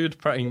 as a dude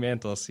praying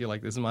mantis, you're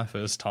like, this is my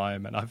first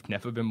time and I've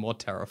never been more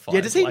terrified.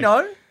 Yeah, does he Like,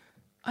 know?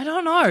 I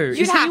don't know. you'd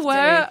Is he have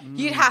aware? to.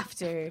 You'd have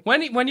to.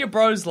 When your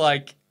bro's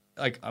like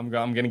I'm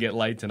gonna get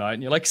laid tonight,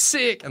 and you're like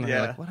sick, and then you're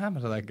Yeah. like, what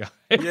happened to that guy?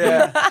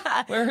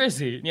 Yeah. Where is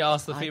he? And you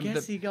ask the I female.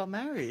 guess he got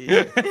married.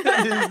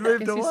 He's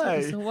moved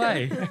He's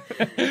away.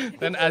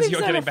 then as lives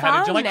you're on getting a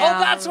beheaded, you're like, farm oh, now."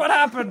 that's what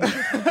happened.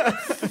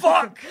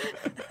 Fuck.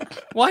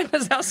 Why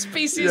does our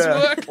species Yeah.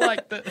 work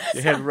like this?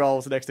 Your head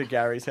rolls next to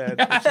Gary's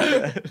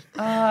head.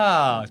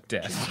 Ah,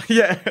 death.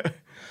 Yeah.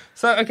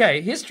 So, okay,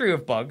 history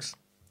of bugs.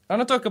 I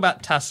want to talk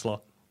about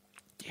Tesla.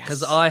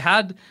 Because I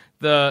had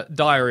the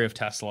Diary of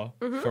Tesla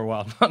for a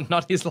while.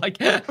 Not his, like,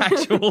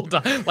 actual,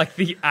 like,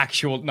 the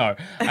actual, no.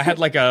 I had,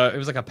 like, it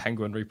was like a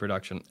penguin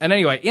reproduction. And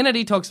anyway, in it,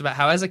 he talks about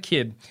how as a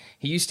kid,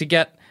 he used to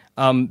get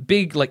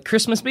big, like,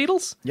 Christmas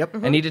beetles. Yep.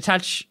 And he'd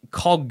attach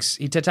cogs.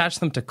 He'd attach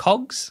them to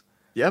cogs.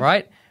 Yep.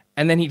 Right?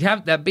 And then he'd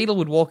have, that beetle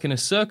would walk in a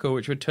circle,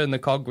 which would turn the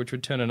cog, which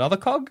would turn another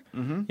cog.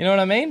 Mm-hmm. You know what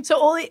I mean? So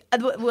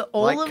were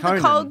all Like of Conan.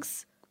 the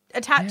cogs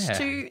attached Yeah.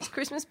 to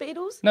Christmas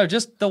beetles? No,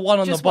 just the one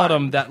on Just the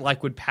bottom one. that,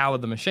 like, would power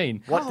the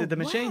machine. What did the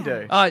machine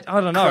do? I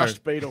don't know.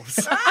 Crushed beetles.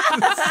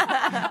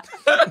 That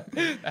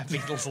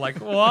beetle's like,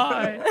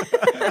 why?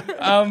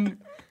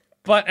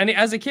 But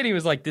as a kid, he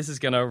was like, this is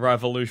going to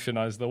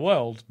revolutionize the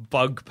world.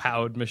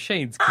 Bug-powered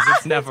machines, because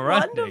it's never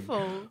ending.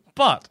 Wonderful.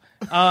 But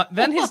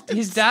then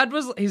his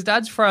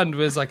dad's friend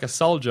was like a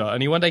soldier,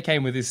 and he one day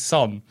came with his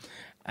son.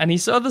 And he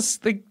saw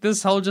the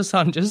soldier's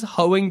son just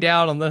hoeing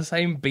down on the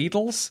same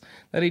beetles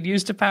that he'd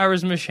used to power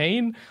his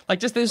machine.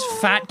 Like, just this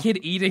fat kid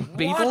eating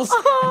beetles.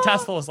 And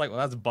Tesla was like, well,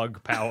 that's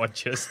bug power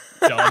just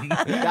done.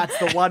 That's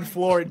the one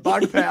flaw in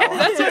bug power.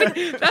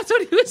 That's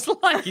what he was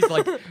like. He's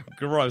like,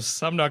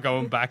 gross, I'm not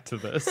going back to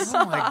this.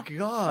 Oh my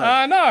god.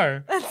 I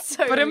know. That's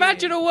so But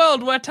imagine a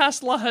world where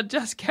Tesla had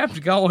just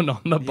kept going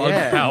on the bug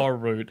Yeah. power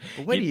route.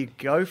 Where do you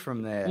go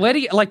from there? Where do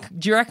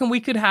you reckon we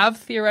could have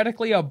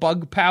theoretically a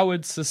bug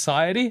powered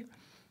society?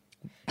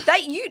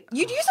 that you'd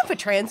use them for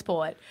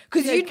transport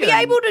because Yeah, you'd be you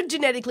can. able to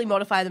genetically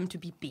modify them to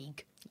be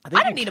big. I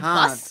think don't you need a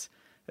can't. bus.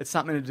 It's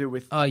something to do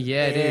with Oh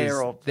yeah, it is.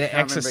 air or Their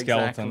can't remember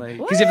exoskeleton. exactly.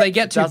 Because if they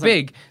get It too doesn't-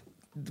 big,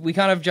 we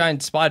can't have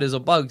giant spiders or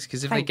bugs.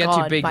 Because if Thank they get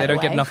too God, big, by they the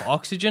don't get way. enough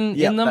oxygen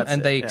Yep, in them, that's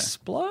and it, they yeah.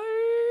 explode.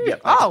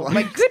 Yep, Oh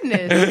my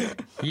goodness!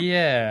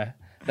 Yeah,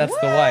 that's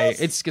the way.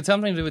 It's got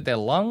something to do with their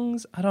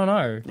lungs. I don't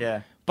know.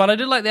 Yeah. But I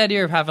do like the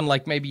idea of having,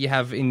 like, maybe you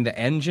have in the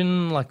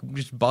engine, like,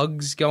 just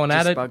bugs going at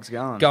Just it. bugs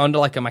going. Going to,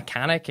 like, a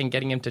mechanic and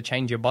getting him to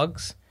change your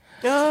bugs.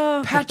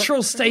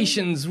 Petrol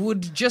stations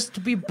would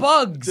just be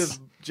bugs.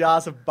 Just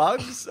jars of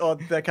bugs, or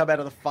they come out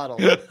of the funnel?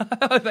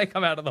 They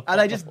come out of the Are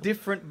they just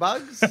different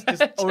bugs?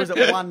 Or is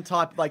it one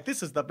type? Like,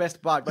 this is the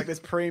best bug. Like, there's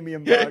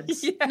premium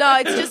bugs. No,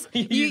 it's just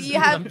you Use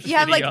have them you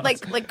have like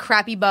videos.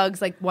 crappy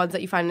bugs, like ones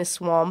that you find in a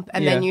swamp,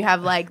 and then Yeah. you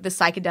have like the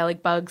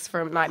psychedelic bugs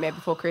from Nightmare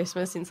Before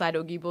Christmas inside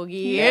Oogie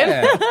Boogie.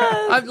 Yeah.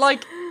 I'm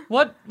like,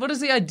 what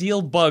is the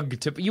ideal bug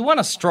to... You want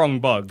a strong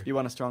bug. You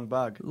want a strong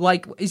bug.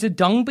 Like, is a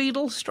dung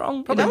beetle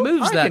strong? It I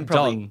moves reckon that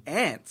probably dung.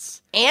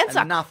 Ants. Ants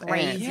are Enough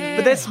crazy. ants.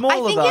 But they're smaller,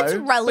 I think though. it's But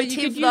you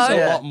relative could though. use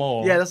a lot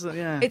more. Yeah, that's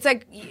yeah. It's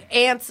like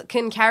ants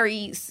can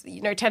carry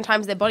 10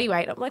 times their body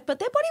weight. I'm like, but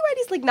their body weight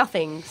is like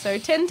nothing. So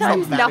 10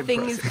 times that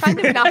nothing is kind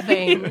of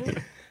nothing.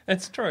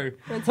 It's true.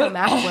 That's how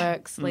math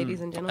works, ladies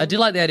and I gentlemen. do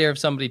like the idea of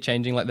somebody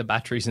changing, like, the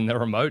batteries in the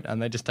remote,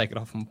 and they just take it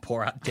off and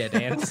pour out dead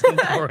ants and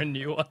pour in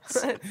new ones.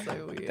 That's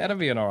so weird. That'd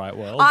be an alright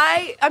world.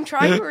 I'm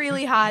trying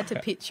really hard to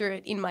picture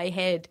it in my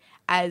head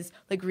as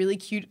like really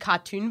cute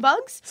cartoon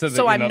bugs, So that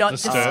so you're I'm not not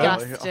disturbed.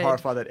 disgusted.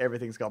 horrified that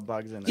everything's got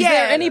bugs in it. Is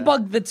there any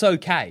bug that's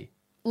okay?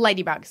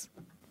 Ladybugs.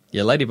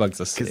 Yeah, ladybugs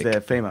are Because sick.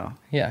 they're female.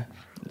 Yeah.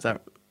 Is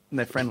that,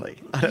 they're friendly.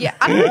 Yeah,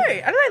 I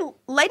don't know.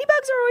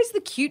 Ladybugs are always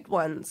the cute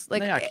ones.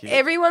 Like They are cute.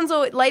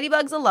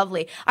 ladybugs are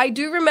lovely. I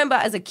do remember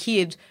as a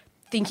kid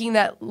thinking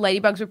that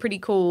ladybugs were pretty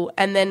cool,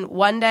 and then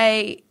one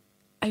day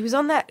it was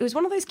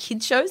one of those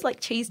kids shows like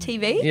Cheese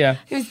TV. Yeah.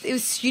 It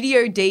was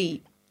Studio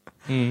D.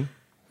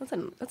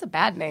 That's a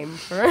bad name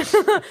for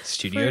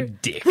Studio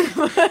Dick.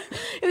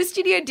 It was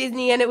Studio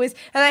Disney, and they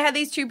had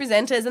these two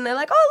presenters, and they're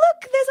like, "Oh,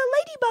 look, there's a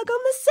ladybug on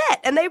the set,"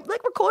 and they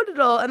like recorded it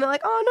all, and they're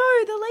like, "Oh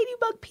no, the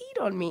ladybug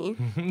peed on me."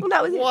 Well,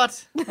 that was it.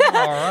 What?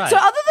 Alright. So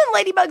other than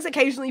ladybugs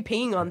occasionally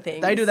peeing on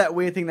things, They do that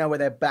weird thing, though, where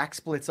their back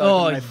splits open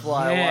Oh, and they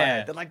fly yeah.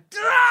 away. They're like,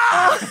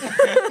 "Ah!"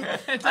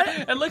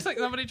 It looks like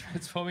somebody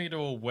transforming into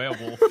a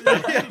werewolf.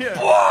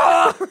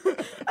 I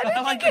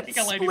don't like think it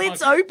a ladybug.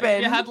 splits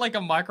open. You had like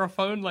a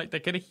microphone, like they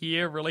could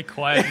hear really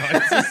quiet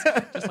noises,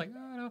 just like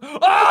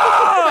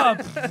ah!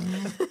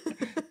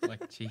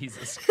 Like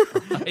Jesus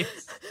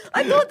Christ.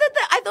 I thought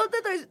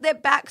that their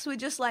backs were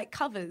just like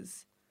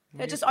covers.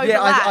 They're just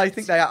overlapped. Yeah, I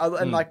think they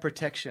are. And like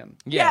protection.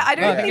 Yeah, I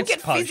don't think it's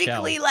it part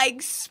physically shell.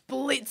 like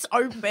splits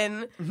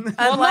open. And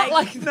Well, like, not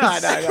like the No.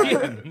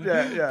 skin.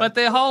 Yeah. But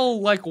their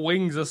whole like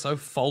wings are so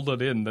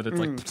folded in that it's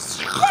like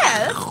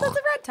yeah, that's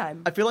a red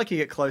time. I feel like you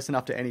get close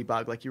enough to any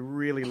bug, like you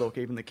really look,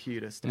 even the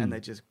cutest, and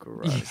they're just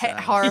gross.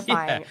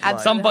 Horrifying. Yeah.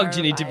 Absolutely Some bugs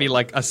you need to be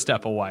horrifying. like a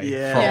step away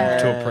Yeah.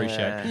 from to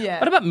appreciate. Yeah.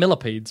 What about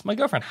millipedes? My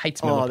girlfriend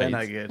hates millipedes. Oh, they're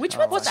no good. Which Oh.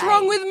 one's What's they?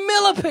 wrong with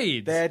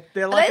millipedes? They're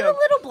Are like they the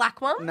little black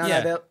ones? No, Yeah.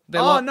 no, they're.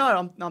 They're Oh like- no,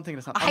 I'm thinking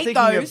of something. I I'm hate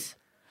thinking those.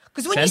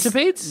 Because when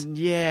Centipedes?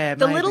 Yeah,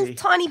 the maybe. little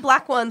tiny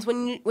black ones,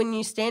 when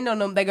you stand on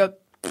them, they go.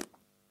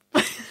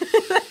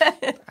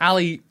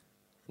 Ali,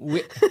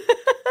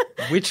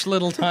 which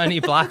little tiny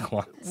black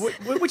ones?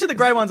 Which are the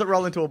grey ones that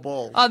roll into a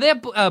ball? Oh, they're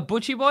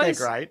Butchie boys.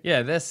 They're great.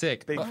 Yeah, they're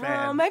sick. Big Oh,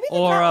 fan. maybe the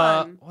Or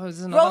that one. what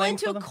was another Roll name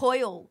into for a them?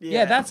 coil.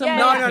 Yeah, that's a Yeah,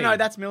 millipede. No,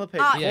 that's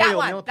millipede. Ah, Coil that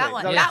one. millipede. That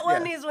one. Yeah. That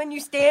one is when you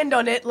stand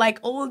on it, like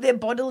all of their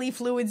bodily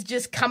fluids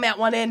just come out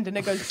one end, and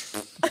it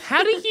goes.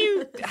 How do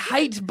you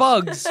hate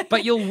bugs,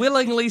 but you'll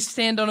willingly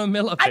stand on a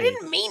millipede? I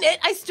didn't mean it.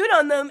 I stood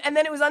on them, and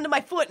then it was under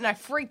my foot, and I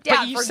freaked out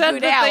But you for a said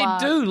good that hour.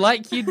 they do.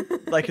 Like you.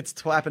 Like it's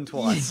happened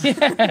twice.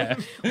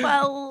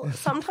 Well,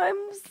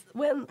 sometimes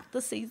when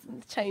the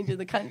seasons change in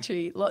the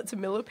country, lots of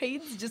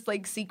millipedes just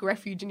like seek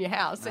refuge in your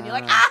house, and you're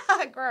like,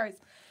 gross.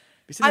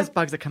 You see those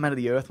bugs that come out of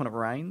the earth when it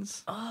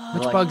rains?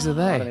 Which bugs are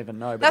I don't they? even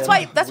know. But That's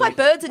they're why. That's why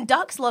birds and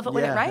ducks love it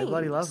when it Yeah, rains. they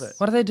bloody love it.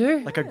 What do they do?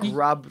 Like a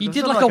grub. You It's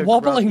did not like a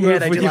wobbling grub. move Yeah,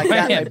 they with do your like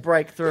that. hand. They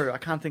break through. I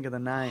can't think of the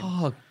name.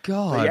 Oh But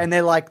God. yeah, and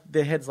they're like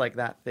their head's like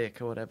that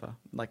thick or whatever,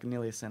 like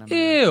nearly a centimeter.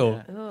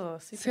 Ew. Yeah. Oh,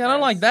 super See, I don't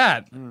gross. like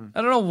that.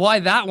 I don't know why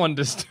that one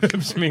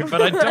disturbs me,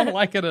 but I don't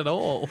like it at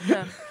all.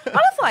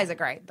 Butterflies are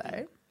great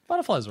though.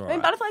 Butterflies are I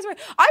mean, alright. butterflies are.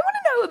 I want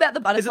to know about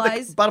the Is it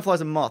butterflies. the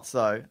butterflies and moths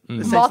though?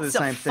 Essentially Moths the are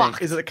same thing.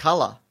 fucked. Is it the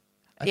colour?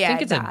 I Yeah,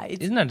 think it's nah,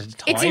 isn't it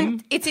a time?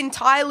 It's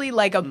entirely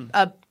like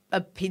a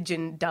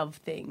pigeon dove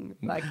thing.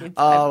 Like it's,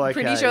 Oh, I'm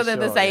pretty okay, sure they're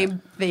the sure,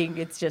 same thing.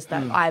 It's just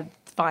that I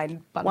find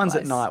butterflies. One's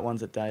at night,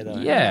 one's at day though.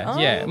 Yeah,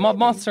 yeah.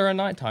 Moths are a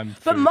nighttime.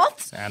 But food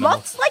animal.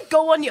 moths like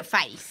go on your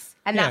face,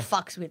 and Yeah. that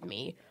fucks with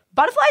me.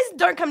 Butterflies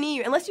don't come near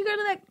you unless you go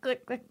to that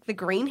like the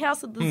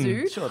greenhouse at the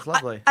zoo. Sure, it's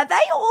lovely. Are they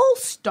all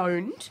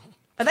stoned?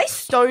 Are they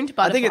stoned I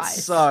butterflies? think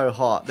it's so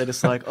hot. They're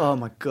just like, oh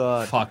my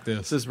God. Fuck this.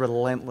 This is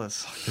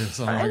relentless.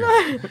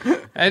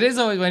 It is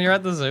always when you're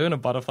at the zoo and a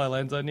butterfly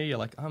lands on you, you're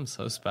like, I'm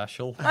so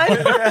special.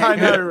 I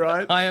know,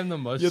 right? I am the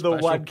most You're the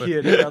special one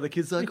kid, and the other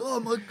kid's like, oh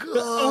my God.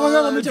 Oh my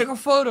God, let me take a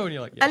photo. And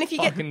you're like, yeah, And if you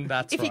fucking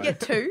that's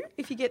get right.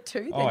 if you get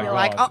two, then Oh my you're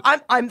like, God. oh,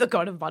 I'm the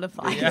god of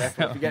butterflies. Yeah.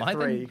 If you get Mine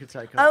 3, didn't- you can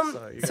take off.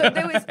 So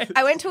there was.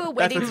 I went to a That's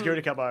wedding. when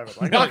security come over.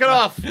 Like, knock it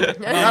off.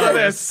 None of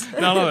this.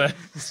 None of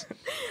this.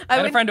 I had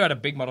a went- friend who had a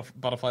big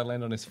butterfly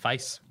land on his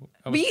face.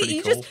 That was But pretty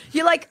you cool.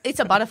 you're like, it's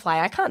a butterfly.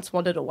 I can't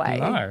swat it away.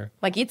 No.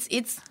 Like it's.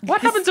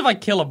 What happens if I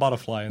kill a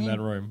butterfly in that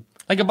room?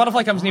 Like a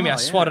butterfly comes near me, I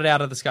swat it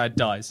out of the sky, it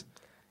dies.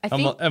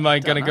 Am I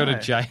going to go to know.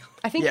 jail?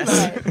 I think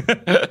Yes. you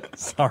might.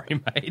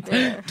 Sorry, mate.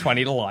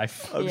 20 to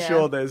life. I'm Yeah.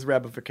 sure there's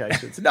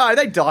ramifications. No,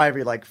 they die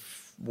every like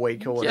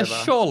week or Yeah,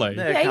 whatever. surely.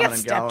 They're Yeah, you coming get and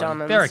stepped going.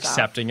 on and They're stuff.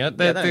 accepting it.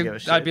 Yeah, they don't give a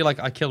shit. I'd be like,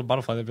 I killed a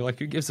butterfly. They'd be like,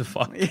 who gives a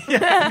fuck?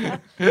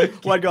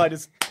 One guy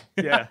just,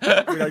 yeah,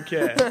 we don't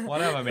care.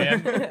 Whatever,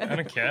 man. I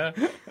don't care.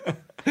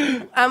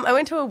 I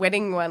went to a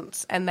wedding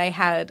once, and they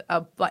had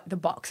the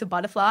box of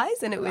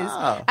butterflies, and it was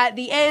Oh. at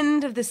the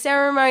end of the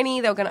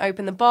ceremony. They were going to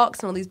open the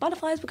box, and all these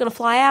butterflies were going to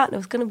fly out, and it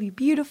was going to be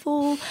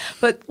beautiful.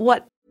 But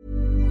what?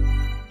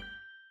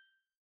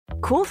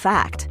 Cool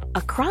fact,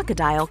 a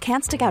crocodile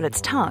can't stick out its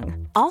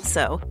tongue.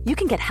 Also, you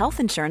can get health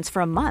insurance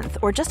for a month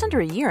or just under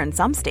a year in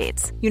some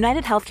states.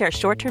 United Healthcare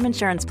short-term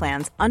insurance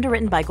plans,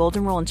 underwritten by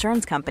Golden Rule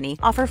Insurance Company,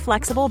 offer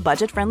flexible,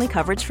 budget-friendly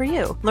coverage for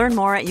you. Learn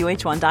more at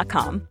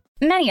uh1.com.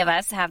 Many of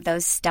us have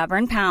those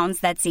stubborn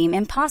pounds that seem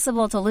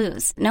impossible to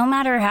lose, no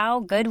matter how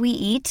good we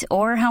eat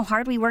or how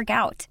hard we work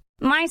out.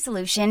 My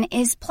solution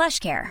is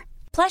PlushCare.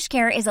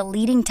 PlushCare is a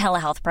leading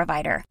telehealth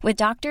provider with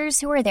doctors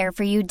who are there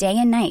for you day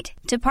and night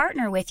to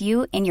partner with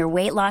you in your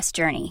weight loss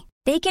journey.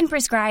 They can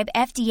prescribe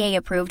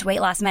FDA-approved weight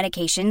loss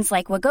medications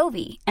like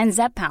Wegovy and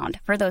Zepbound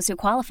for those who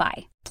qualify.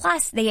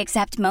 Plus, they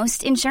accept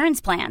most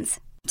insurance plans.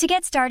 To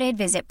get started,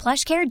 visit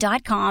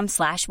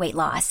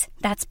plushcare.com/weightloss.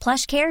 That's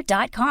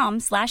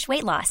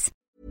plushcare.com/weightloss.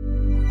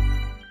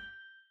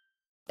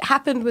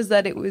 Happened was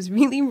that it was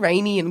really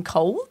rainy and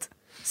cold.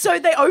 So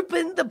they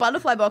opened the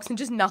butterfly box and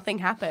just nothing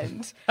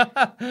happened.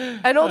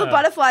 And all the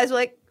butterflies were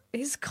like,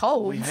 it's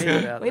cold. We hate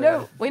it out We there.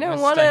 don't Staying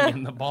want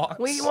in the to. box.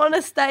 We want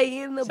to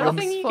stay in the box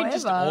Nothing you can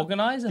just forever.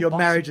 organise. Your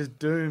marriage is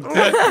doomed.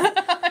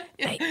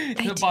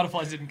 The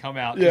butterflies didn't come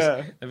out.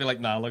 Yeah. They'd be like,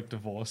 nah, look,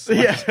 divorce.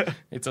 Yeah.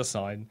 It's a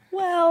sign.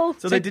 Well,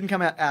 So they didn't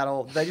come out at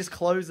all. They just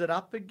close it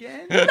up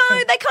again? no, I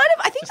think they kind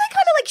of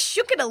like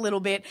shook it a little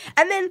bit.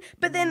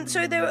 But then,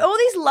 so there were all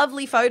these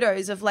lovely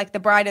photos of like the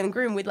bride and the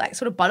groom with like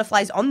sort of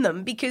butterflies on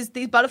them because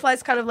these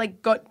butterflies kind of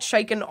like got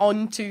shaken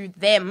onto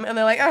them and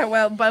they're like, oh,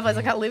 well, butterflies,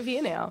 I can't live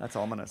here now. That's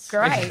ominous.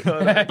 Great.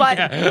 But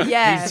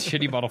yeah, These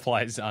shitty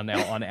butterflies are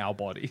now on our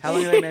body. How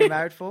long have they been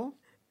married for?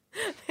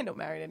 they're not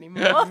married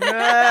anymore.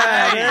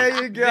 Yeah,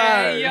 there you go.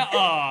 There you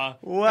are.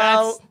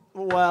 Well,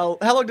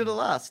 how long did it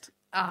last?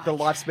 The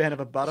lifespan of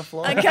a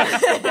butterfly? I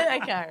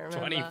can't remember.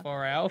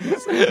 24 hours.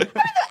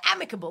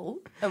 Amicable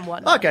and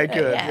whatnot. Okay,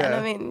 good, And yeah.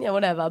 I mean, yeah,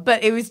 whatever.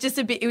 But it was just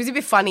a bit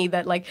funny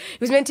that like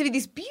it was meant to be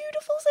this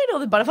beautiful scene. All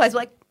the butterflies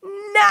were like,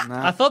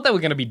 nah. I thought they were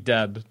going to be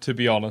dead, to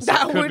be honest.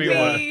 That it could would be be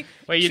worse.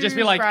 Where you'd just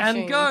be too like,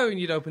 crushing. and go, and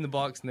you'd open the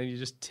box, and then you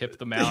just tip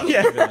them out.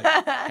 Yeah. And be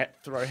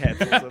like, Throw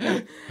handfuls of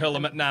them. hurl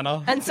them at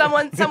Nana. And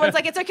someone's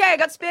like, it's okay, I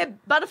got spare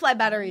butterfly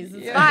batteries.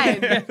 It's fine.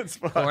 It's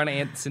fine. Pour an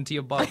ants into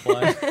your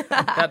butterfly.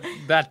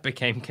 that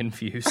became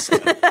confused.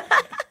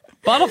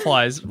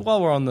 Butterflies, while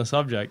we're on the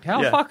subject,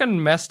 how Yeah.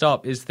 fucking messed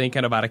up is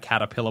thinking about a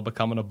caterpillar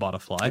becoming a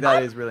butterfly?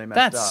 That is really messed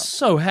That's up.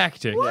 so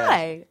hectic.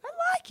 Why? I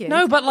like it.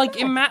 No, but like,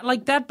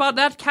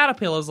 that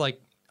caterpillar's like,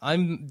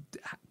 I'm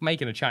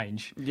making a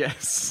change.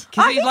 Yes.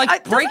 Because I he think like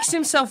doesn't- breaks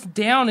himself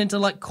down into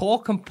like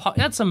core components.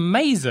 That's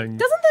amazing.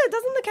 Doesn't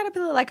the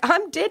caterpillar like,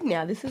 I'm dead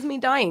now. This is me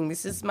dying.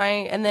 This is my.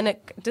 And then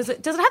it does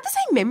it have the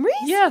same memories?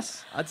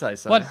 Yes. I'd say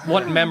so.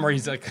 What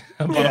memories a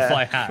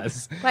butterfly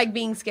has? Like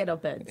being scared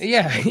of birds.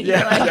 Yeah.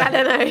 Yeah. Like, I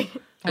don't know.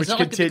 It's not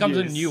like it becomes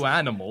a continues. new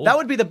animal. That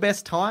would be the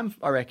best time,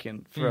 I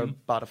reckon, for a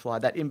butterfly,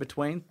 that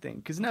in-between thing,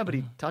 because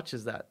nobody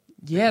touches that.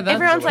 Yeah, that's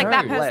Everyone's like,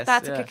 that true. person, Less,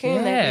 that's a yeah.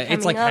 cocoon. they're Yeah,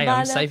 it's like, becoming a hey,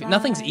 I'm safe. butterfly.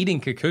 Nothing's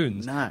eating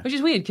cocoons. No. Which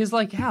is weird, because,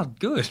 like, how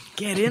good.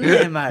 Get in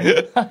there, mate.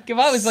 If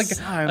I was, like,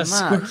 So a much.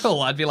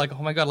 squirrel, I'd be like,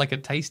 oh, my God, like a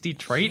tasty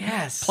treat.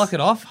 Yes. Pluck it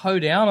off, hoe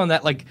down on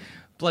that, like,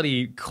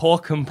 bloody core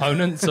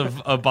components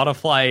of a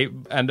butterfly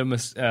and a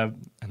mosquito.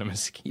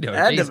 And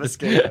a Jesus.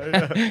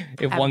 mosquito.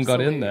 If one got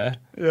in there.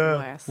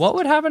 Yes. What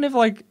would happen if,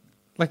 like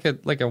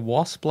a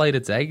wasp laid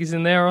its eggs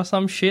in there or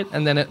some shit,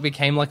 and then it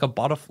became like a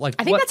butterfly? Like,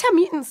 I think that's how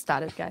mutants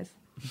started, guys.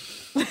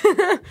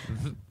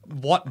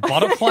 what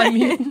butterfly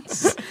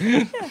mutants?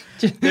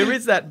 There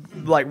is that,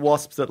 like,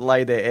 wasps that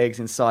lay their eggs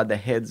inside the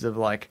heads of,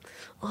 like,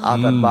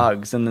 other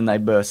bugs, and then they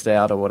burst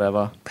out or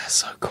whatever. That's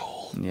so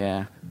cool.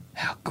 Yeah.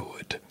 How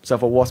good. So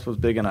if a wasp was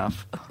big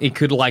enough, It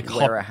could like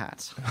wear a hop.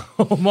 hat.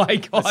 Oh my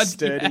God! A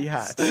sturdy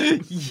yes.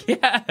 hat.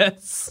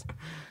 Yes.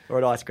 Or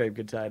an ice cream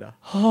container.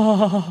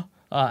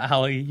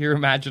 Ali, you're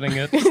imagining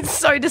it. Do It's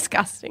so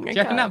disgusting. you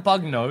reckon that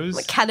bug knows?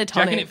 Like Do you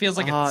reckon catatonic. it feels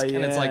like Oh, it's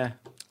and it's like yeah.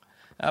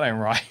 That ain't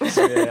right.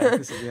 Yeah,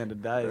 this is the end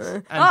of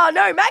days. Oh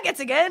no, maggots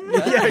again.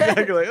 Yeah,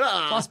 exactly.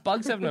 Ah. Plus,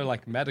 bugs have no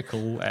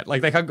medical.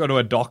 Like they can't go to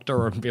a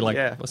doctor and be like,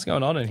 Yeah. "What's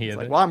going on in here?"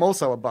 Like, well, I'm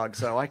also a bug,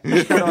 so I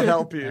cannot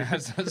help you.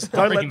 Sorry,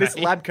 Don't let this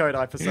mate. lab coat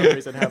I, for some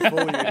reason, have fool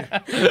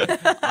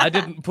you. I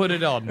didn't put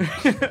it on.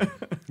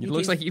 It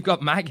looks like you've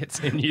got maggots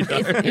in you, though.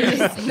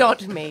 It's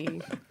not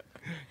me.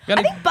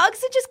 Gonna- I think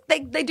bugs are just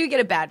they do get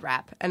a bad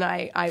rap, and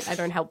I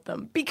don't help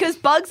them because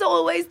bugs are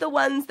always the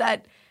ones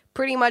that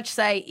pretty much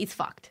say it's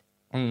fucked.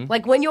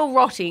 Like when you're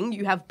rotting,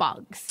 you have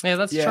bugs. yeah,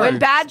 that's Yeah. true. When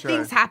bad true.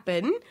 things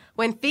happen,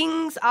 when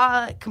things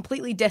are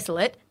completely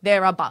desolate,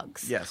 there are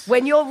bugs. Yes.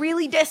 When you're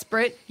really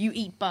desperate, you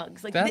eat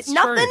bugs. Like That's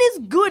nothing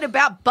true. is good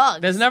about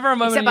bugs. There's never a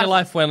moment except in your bugs.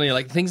 life when you're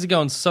like things are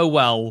going so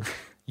well,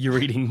 you're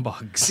eating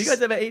bugs. Have you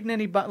guys ever eaten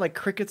any like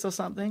crickets or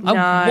something?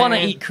 I No. want to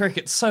eat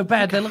crickets so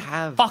bad. They look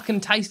have. fucking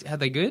tasty. Are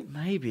they good?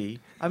 Maybe.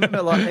 I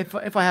remember like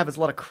if I have, it's a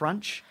lot of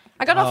crunch.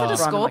 I got offered a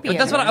From, like, scorpion.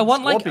 That's what I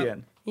want. Like,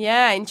 Scorpion.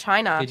 Yeah, in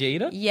China. Did you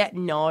eat it? Yeah,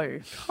 no.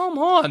 come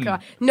on.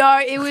 God. No,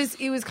 it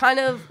was kind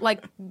of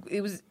like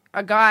it was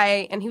a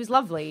guy and he was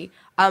lovely.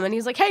 And he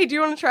was like, "Hey, do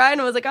you want to try?" And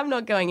I was like, "I'm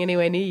not going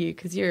anywhere near you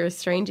because you're a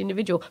strange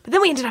individual." But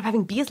then we ended up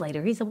having beers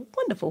later. He's a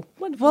wonderful.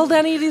 Well,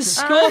 then it is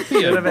Should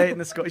scorpion. have eaten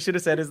the You should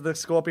have said, "Is the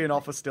scorpion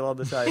offer still on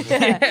the table?"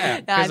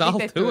 Yeah, No, I because think I'll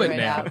they do threw it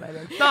now. out by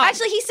then.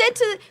 Actually, he said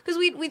because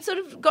we'd sort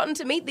of gotten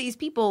to meet these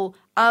people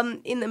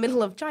in the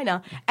middle of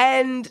China,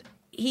 and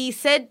he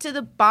said to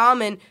the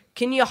barman,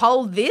 "Can you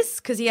hold this?"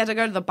 Because he had to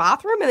go to the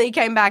bathroom, and then he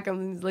came back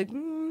and he's like,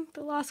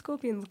 "The last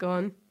scorpion's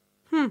gone."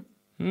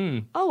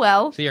 Oh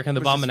well. So you reckon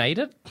the barman ate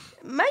it?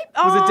 Maybe.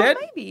 Was it dead?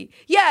 Maybe.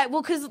 Yeah.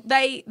 Well, because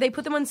they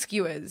put them on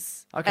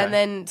skewers, Okay. and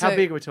then How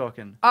big are we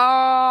talking?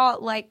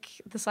 like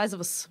the size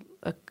of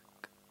a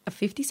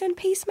 50-cent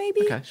piece,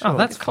 maybe. Okay, sure. Oh,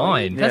 that's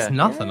fine. That's Yeah.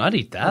 nothing. I'd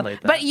eat that. I'll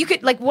eat that. But you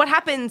could what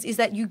happens is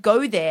that you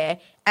go there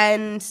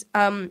and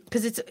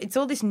because it's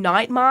all this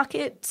night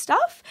market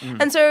stuff,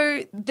 and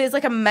so there's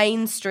like a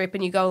main strip,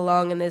 and you go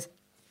along, and there's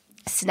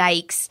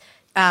snakes,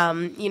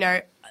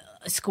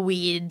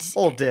 squid.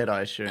 All dead,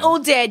 I assume. All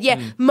dead, yeah.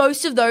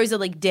 Most of those are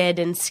like dead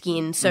and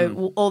skinned,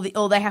 so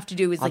all they have to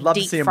do is I'd like love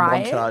to deep see a fry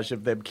it. montage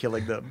of them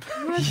killing them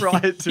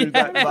prior to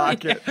that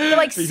market. They're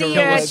like Kill sea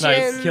the urchins.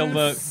 Snake,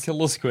 kill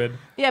the squid.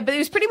 Yeah, but it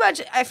was pretty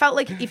much. I felt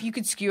like if you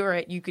could skewer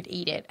it, you could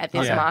eat it at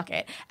this Yeah.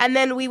 market. And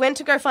then we went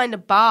to go find a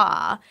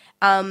bar,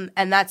 and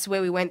that's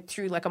where we went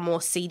through like a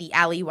more seedy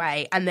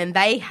alleyway. And then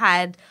they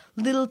had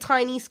little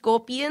tiny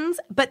scorpions,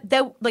 but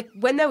they like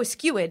when they were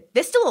skewered,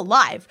 they're still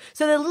alive.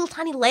 So their little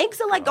tiny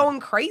legs are like going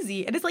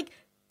crazy, and it's like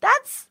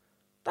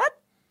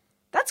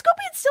that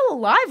scorpion's still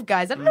alive,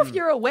 guys. I don't know if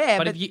you're aware,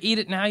 But but, if you eat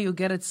it now, you'll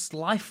get its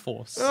life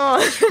force.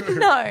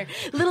 no,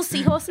 little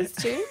seahorses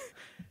too.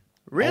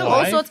 Really?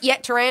 All Right. sorts. Yeah,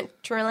 tarantula.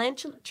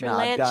 No,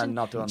 I'm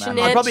not doing that.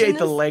 I'd probably eat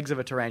the legs of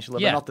a tarantula,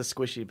 Yeah. but not the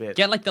squishy bit.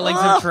 Get like the legs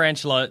of a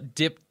tarantula,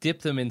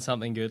 dip them in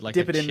something good, like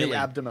Dip a it in chili. the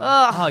abdomen.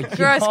 Oh,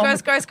 gross, yum.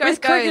 gross, gross, gross,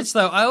 With crickets, gross.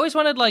 though, I always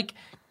wanted like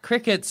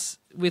crickets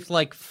with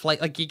like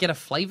like you get a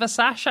flavor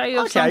sachet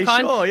of Okay, some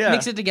kind, sure, yeah.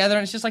 mix it together,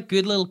 and it's just like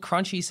good little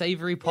crunchy,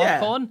 savory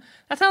popcorn.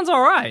 That sounds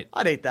all right.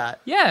 I'd eat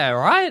that. Yeah,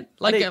 right.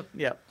 Like I'd a eat-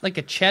 yeah. like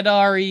a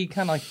cheddar-y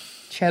kind of like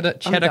cheddar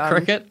done.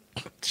 cricket.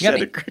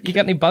 Cheddar cricket. You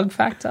got any bug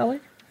facts, Ali?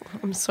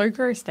 I'm so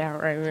grossed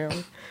out right now.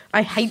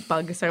 I hate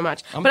bugs so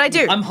much, but I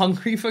do. I'm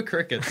hungry for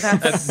crickets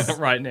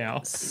right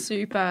now.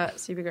 Super,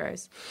 super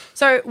gross.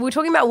 So we were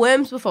talking about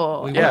worms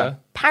before. We Yeah. were.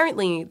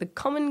 Apparently, the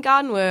common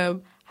garden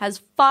worm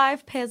has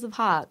 5 pairs of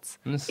hearts.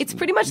 It's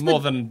pretty much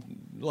more than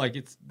like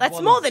it's. That's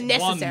more than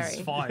necessary. One's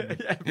fine.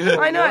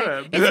 I know.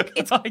 worm.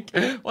 It's Like,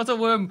 what's a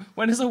worm?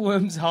 When is a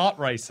worm's heart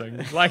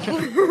racing? Like,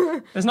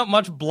 there's not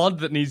much blood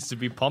that needs to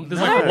be pumped.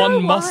 There's I like don't know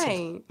one muscle.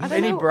 why. I don't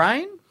Any know.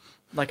 brain?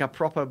 Like a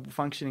proper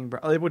functioning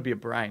brain? Oh, there would be a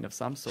brain of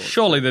some sort.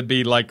 Surely there'd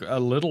be like a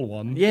little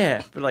one.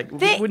 Yeah, but like,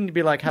 There- wouldn't it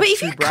be like have But if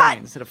 2 you brains cut,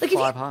 instead of like,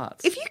 5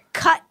 hearts? If you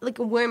cut like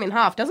a worm in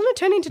half, doesn't it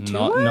turn into 2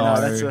 No,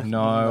 worms?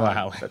 no,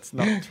 Alex. That's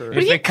not true. But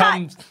if you it cut-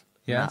 comes,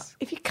 yes.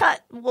 If you cut,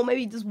 well,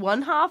 maybe does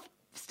one half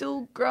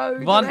still grow?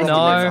 the One, rest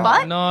of its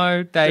butt?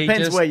 no, they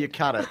Depends just. where you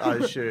cut it, I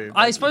assume.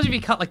 I suppose if you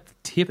cut like the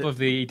tip of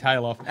the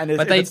tail off, and if,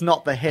 but if they, it's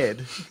not the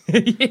head,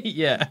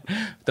 yeah,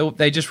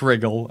 they just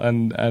wriggle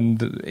and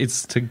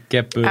it's to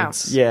get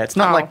birds. yeah, it's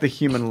not Oh. like the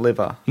human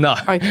liver. No,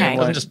 Okay. it Like,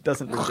 doesn't it just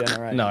doesn't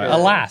regenerate. no. Yeah.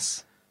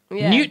 Alas,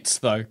 Yeah. newts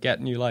though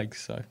get new legs.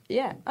 So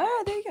Yeah.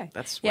 Oh, there you go.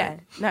 That's sweet. yeah.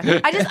 No,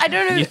 I don't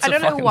know. Newts I are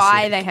don't know fucking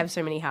why sick. they have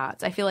so many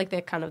hearts. I feel like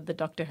they're kind of the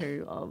Doctor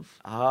Who of.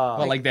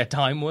 well, like they're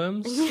time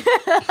worms. You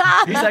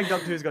saying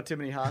Doctor Who's got too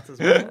many hearts as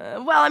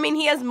well? Well, I mean,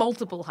 he has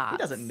multiple hearts. He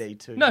doesn't need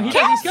to. No, he's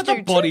Cows got do the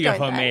too, body of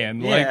don't a they?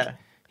 man. Yeah. Like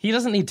he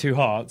doesn't need 2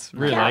 hearts,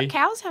 really.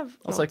 Cows have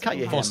Also, cut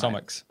your hair. 4 mate.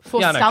 stomachs. 4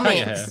 yeah, no, cut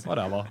your stomachs. hair.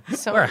 Whatever.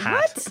 So, Wear a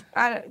hat. What?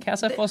 I don't,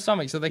 Cows have 4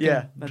 stomachs, so they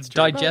Yeah, can that's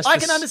true. digest. I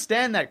the can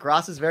understand that.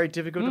 Grass is very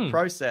difficult to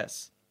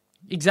process.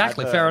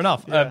 Exactly, I've fair heard,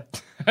 enough. yeah.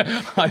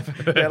 I've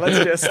heard. Yeah,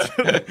 let's just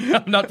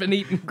I've not been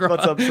eating got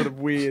grass. some sort of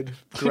weird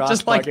grass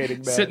Just like bug eating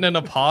man. sitting in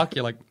a park,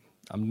 you're like,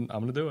 I'm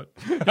gonna do it.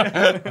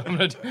 I'm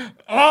gonna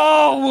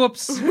oh,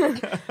 whoops!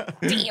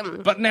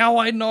 damn. But now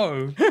I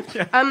know.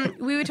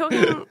 We were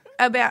talking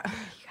about.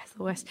 You guys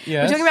West.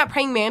 Yes. We're talking about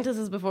praying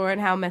mantises before and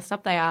how messed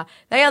up they are.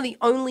 They are the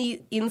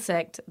only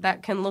insect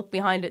that can look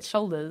behind its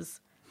shoulders.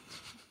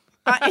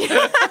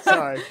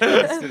 Sorry,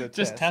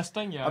 Just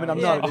testing? Yeah. I mean, I'm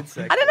not an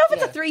insect. I don't know if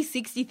it's a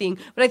 360 thing,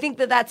 but I think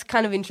that's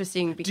kind of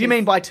interesting. Because Do you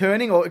mean by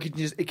turning, or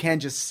it can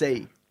just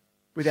see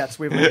without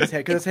swiveling its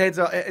head? Because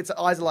its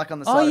eyes are like on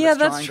the side. Oh, of yeah, its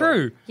that's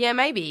triangle. true. Yeah,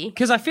 maybe.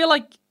 Because I feel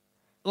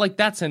like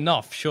that's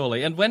enough,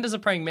 surely. And when does a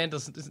praying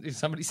mantis, is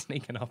somebody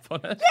sneaking up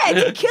on it?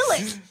 Yeah, to kill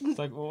it. It's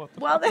like, well,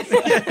 what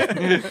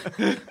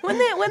the Well,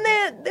 when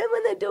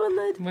they're doing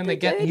the when the they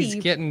get, he's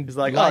dirty- getting. He's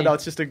like, laid. oh no,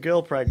 it's just a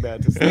girl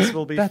pregnant. This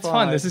will be That's fine.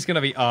 fine. This is going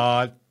to be,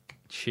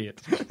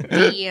 shit.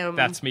 Damn.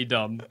 That's me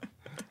done.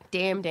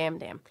 Damn.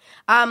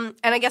 And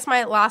I guess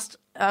my last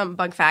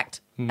bug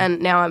fact, and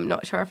now I'm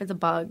not sure if it's a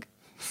bug,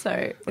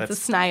 so it's a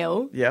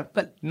snail. Yeah.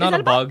 But Not is a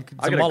that bug. It's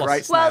I a got a mollusk.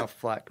 great Well- snail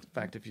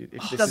fact if this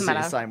doesn't is matter.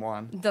 the same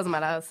one. Doesn't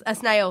matter. A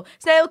snail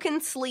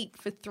can sleep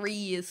for 3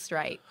 years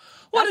straight.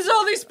 What is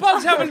all these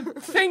bugs having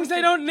things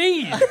they don't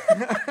need?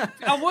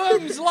 A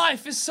worm's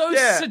life is so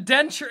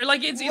sedentary.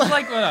 Like it's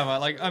like whatever.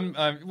 Like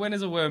when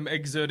is a worm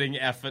exerting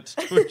effort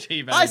to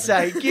achieve anything? I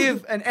say,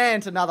 give an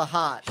ant another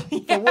heart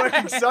for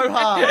working so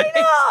hard.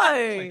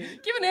 No.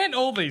 Give an ant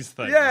all these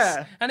things.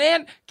 Yeah. An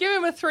ant, give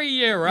him a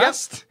 3-year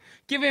rest.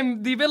 Give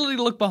him the ability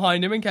to look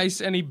behind him in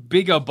case any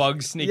bigger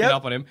bugs sneaking Yep.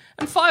 up on him.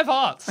 And 5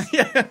 hearts.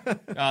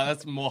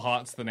 That's more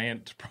hearts than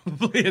ant,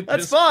 probably. At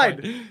That's this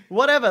fine. point.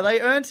 Whatever,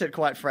 they earned it,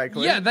 quite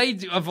frankly. Yeah, they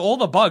do. Of all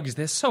the bugs,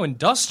 they're so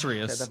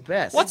industrious. They're the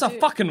best. What's a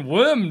fucking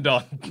worm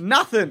done?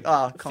 Nothing.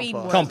 Oh, Feed compost.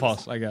 worms.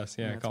 Compost, I guess.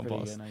 Yeah, that's pretty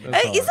compost. good, I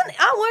That's all right.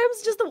 Aren't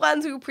worms just the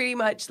ones who are pretty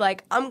much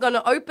like, I'm going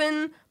to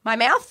open my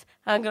mouth,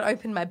 and I'm going to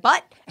open my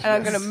butt, and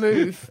I'm going to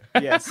move.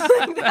 Yes.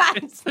 Like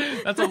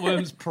that. That's a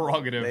worm's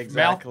prerogative.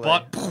 Exactly.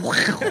 Mouth,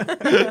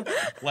 butt.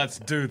 Let's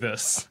do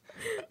this.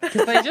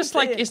 Because they just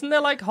like, isn't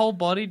their like whole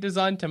body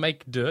designed to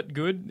make dirt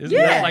good? Isn't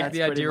Yeah. that like That's the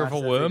pretty idea of much-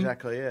 a that's worm?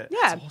 Exactly it.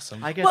 Yeah.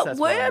 Awesome. I guess But that's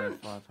why I worm,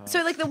 have 5 hearts.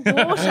 so like the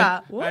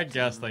water. What? I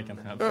guess they can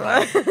have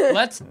that.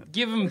 Let's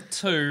give them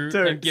 2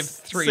 Dude, and give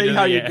 3 see to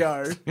how the you ant.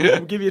 go.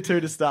 We'll give you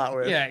 2 to start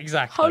with. Yeah,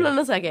 exactly. Hold on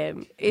a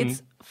second.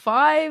 It's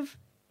 5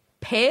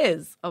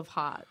 pairs of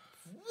hearts.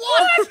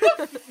 What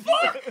the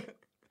fuck? 10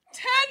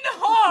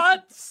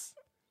 hearts?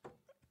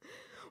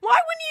 Why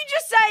wouldn't you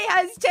just say it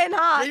has 10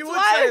 hearts? He would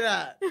Why- say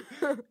that.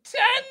 10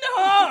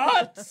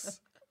 hearts?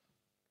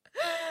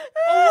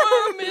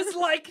 A worm is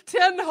like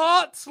 10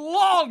 hearts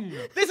long.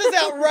 This is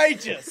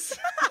outrageous.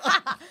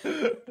 How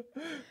much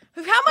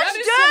That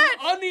is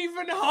dirt? some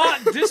uneven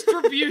heart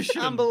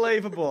distribution.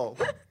 Unbelievable.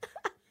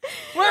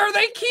 Where are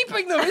they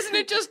keeping them? Isn't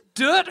it just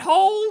dirt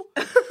hole?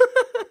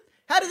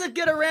 How does it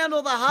get around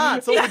all the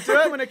hearts, all the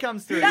dirt when it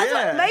comes through? That's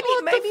Yeah. maybe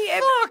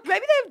they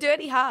have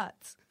dirty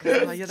hearts.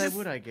 Oh, yeah, they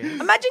would, I guess.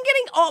 Imagine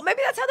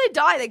maybe that's how they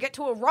die. They get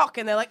to a rock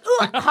and they're like,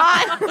 ugh,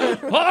 heart.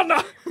 Oh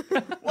no,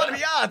 Want to be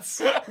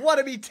hearts? Want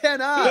to be 10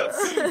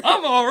 hearts?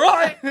 I'm all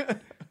right.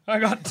 I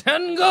got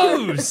 10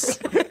 goes.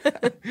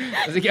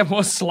 Does it get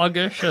more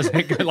sluggish as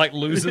it like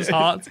loses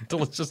hearts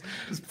until it's just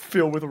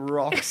Filled with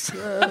rocks.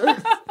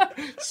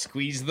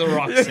 squeeze the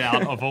rocks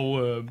out of a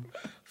worm?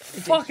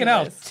 Fucking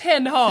hell,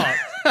 10 hearts.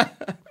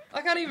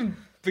 I can't even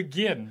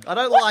begin. I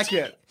don't like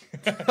it.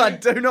 I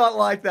do not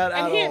like that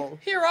at And all.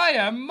 here I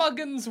am,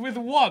 Muggins with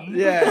 1.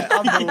 Yeah,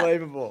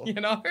 unbelievable. You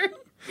know?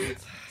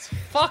 It's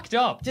fucked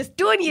up. Just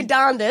doing your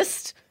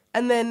darndest,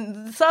 and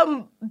then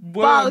some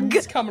bug.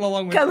 Worms coming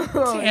along with Come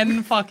on.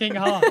 10 fucking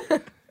hearts.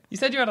 You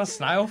said you had a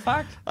snail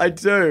fact? I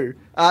do.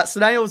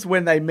 Snails,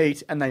 when they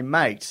meet and they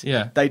mate,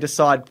 Yeah. they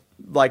decide,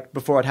 like,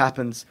 before it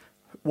happens,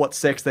 what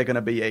sex they're going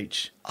to be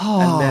each.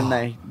 And then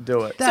they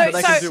do it. So-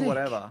 they can so- do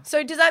whatever.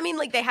 So does that mean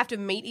like they have to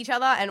meet each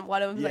other and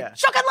one of them's Yeah. like,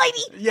 shotgun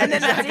lady? Yeah, and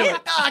then exactly. that's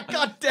it? Ah,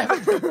 God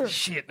damn it.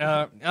 Shit.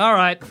 All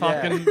right.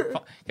 Fucking.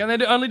 Can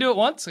they only do it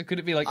once? Or could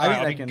it be like, I think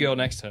I'll they be can- girl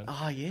next turn?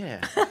 Oh,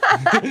 yeah.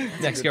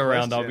 Next go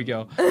around, I'll be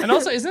girl. And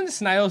also, isn't it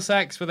snail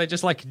sex where they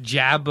just like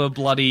jab a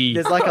bloody.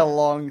 There's like a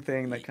long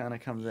thing that kind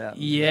of comes out.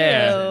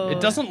 Yeah. Ew.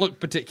 It doesn't look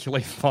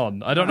particularly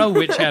fun. I don't know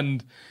which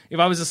end. If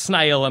I was a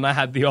snail and I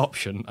had the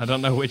option, I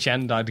don't know which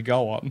end I'd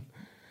go on.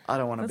 I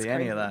don't want to be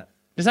any of that.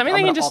 Does that mean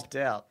I'm they going can to just. opt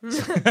out.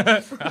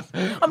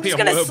 I'm Be just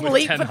a going to worm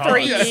with sleep 10 for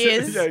 3 hearts.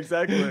 years. Yeah,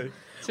 exactly.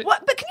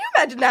 What? But can you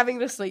imagine having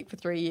to sleep for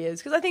 3 years?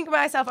 Because I think to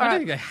myself, all don't right,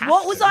 think they have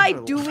what to. was I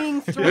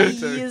doing 3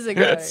 years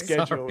ago?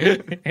 Schedule.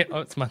 Oh,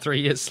 it's my 3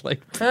 years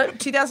sleep.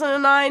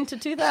 2009 to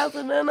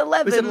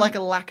 2011. Is it like a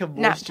lack of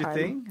Nap moisture time.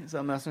 thing? So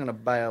I'm just going to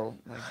bail,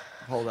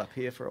 hold up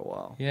here for a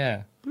while.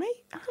 Yeah. Me?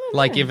 I don't know.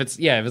 Like if it's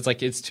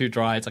like it's too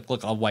dry, it's like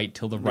look, I'll wait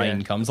till the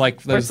rain comes.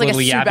 Like Or those it's like a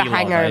little super yabby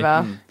larvae.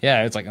 hangover.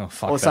 Yeah, it's like oh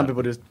fuck. Or some that.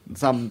 people just,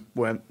 some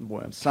worms,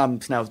 some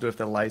snails do if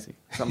they're lazy.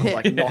 Someone's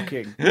like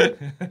knocking. Peter!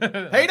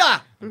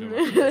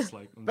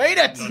 Beat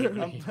it!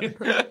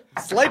 I'm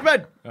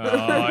sleeping!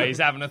 Oh, he's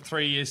having a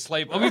 3 year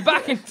sleep. I'll be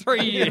back in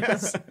 3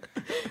 years.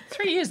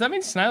 3 years. That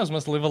means snails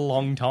must live a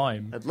long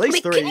time. At least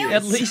Wait, 3 can you-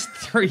 years. At least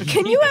 3 years.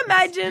 Can you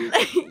imagine?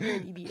 You're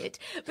an idiot.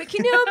 But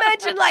can you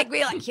imagine, like,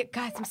 we're like, yeah,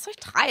 guys, I'm so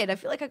tired. I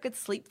feel like I could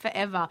sleep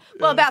forever.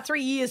 Well, about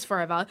 3 years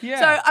forever. Yeah.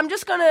 So I'm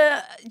just going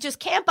to just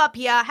camp up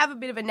here, have a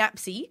bit of a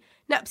napsy,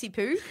 napsy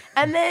poo,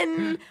 and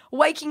then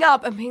waking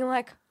up and being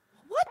like,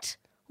 what?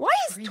 Why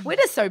is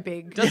Twitter so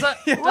big? Does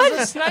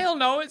a snail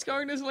know it's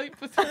going to sleep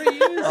for 3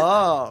 years?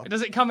 Oh.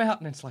 Does it come out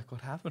and it's like,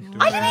 what happened?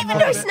 I didn't even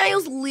know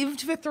snails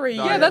lived for 3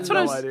 years. Yeah, that's what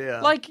no I was idea.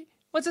 like.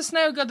 What's a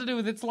snail got to do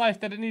with its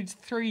life that it needs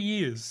 3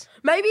 years?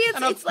 Maybe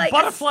And it's a like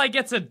butterfly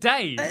gets a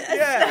day.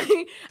 Yeah.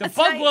 The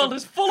bug world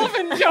is full of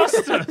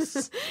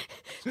injustice.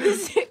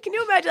 Can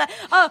you imagine that?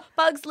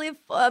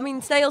 Oh,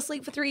 snails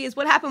sleep for 3 years.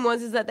 What happened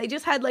is that they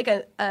just had like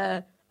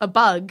a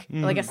bug,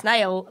 like a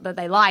snail that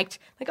they liked.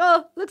 Like,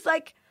 oh, looks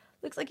like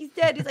he's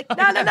dead. He's like,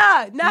 no,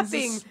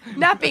 napping.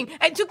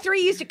 And it took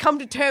 3 years to come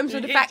to terms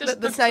with the fact that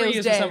the snail's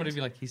For dead. somebody to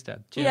be like, he's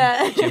dead. Jim,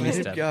 Yeah. Jim is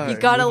dead. Go. You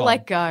gotta Move on.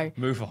 let go.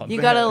 Move on.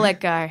 You gotta let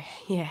go.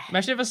 Yeah.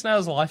 Imagine if a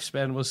snail's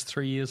lifespan was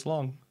 3 years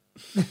long.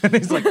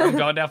 He's like, I'm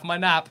going down for my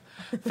nap.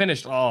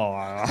 Finished.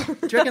 Oh.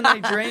 Do you reckon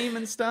they dream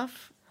and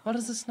stuff? What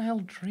does a snail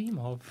dream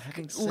of?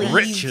 Leaves.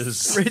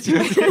 Riches.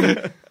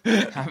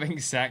 Having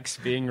sex,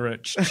 being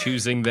rich,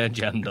 choosing their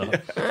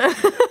gender.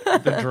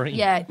 The dream.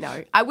 Yeah,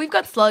 no. We've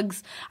got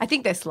slugs. I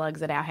think there's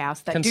slugs at our house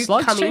that Can do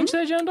slugs come change in.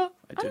 their gender?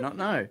 I do not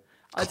know.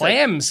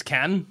 Clams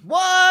can.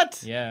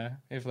 What? Yeah,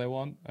 if they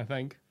want, I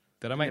think.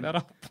 Did I make that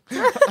up?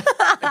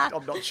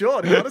 I'm not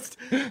sure, to be honest.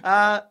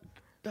 I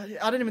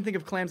don't even think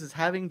of clams as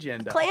having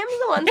gender. Clams are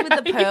the ones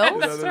with the pearls.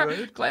 That's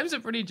right. Clams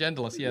are pretty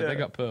genderless. Yeah, they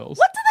got pearls.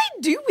 What do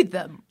they do with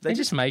them? They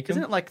just make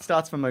Isn't them. it like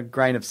starts from a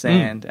grain of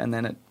sand and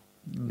then it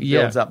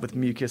Yeah. builds up with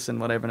mucus and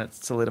whatever and it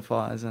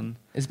solidifies and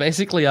It's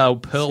basically a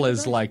pearl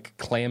is like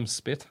clam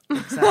spit.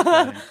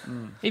 exactly.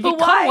 If But you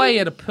cut why? away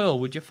at a pearl,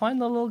 would you find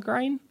the little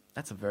grain?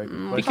 That's a very good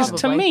question. Because to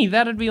Probably. me,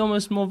 that'd be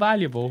almost more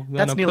valuable than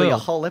That's a nearly pearl. a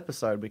whole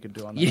episode we could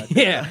do on that.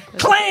 Yeah,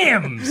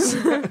 clams.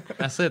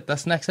 That's it.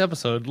 That's next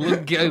episode.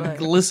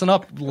 Listen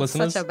up,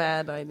 listeners. Such a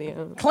bad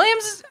idea.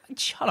 Clams.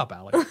 Shut up,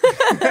 Alex.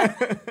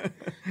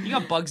 You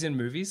got bugs in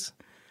movies.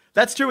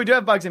 That's true. We do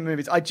have bugs in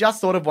movies. I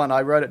just thought of one. I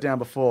wrote it down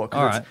before. 'Cause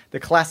All it's right. the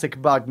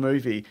classic bug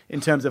movie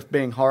in terms of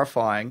being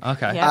horrifying.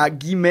 Okay. Yeah.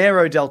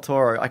 Guillermo del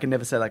Toro. I can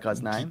never say that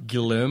guy's name.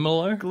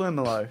 Guillermo.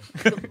 Guillermo.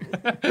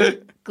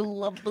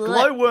 Glowworm.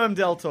 Glowworm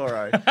del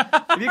Toro.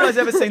 Have you guys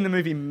ever seen the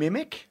movie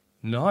Mimic?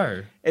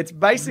 No. It's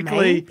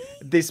basically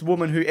this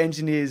woman who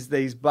engineers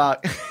these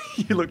bugs.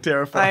 You look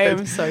terrified. I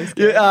am so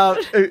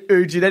scared.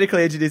 Who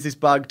genetically engineers this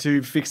bug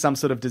to fix some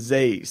sort of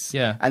disease.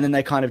 Yeah. And then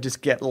they kind of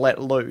just get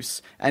let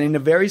loose. And in a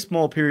very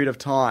small period of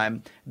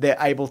time, they're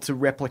able to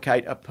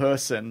replicate a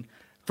person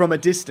from a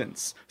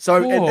distance.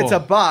 So Whoa. it's a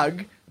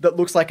bug that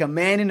looks like a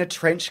man in a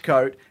trench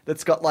coat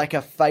that's got like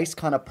a face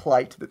kind of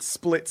plate that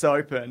splits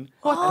open.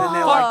 And then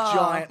they're like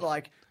giant,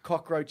 like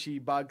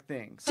cockroachy bug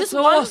things. Just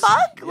That's one awesome.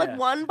 bug? Like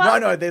one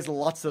bug? No, there's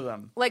lots of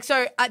them. Like,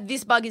 so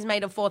this bug is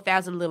made of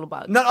 4,000 little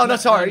bugs. No,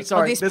 sorry. this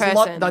There's a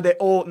lot. person. No, they're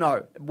all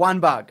one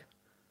bug,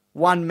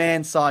 one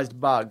man-sized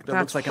bug that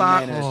looks like a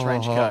man in a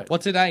trench coat.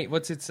 What's it aim?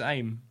 What's its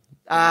aim?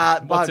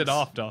 Bugs. What's it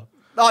after?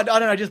 Oh, I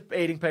don't know, just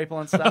eating people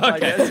and stuff. I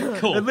guess.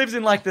 cool. It lives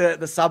in like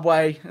the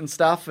subway and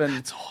stuff, and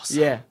That's awesome.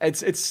 yeah,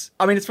 it's.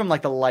 I mean, it's from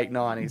like the late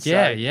 '90s.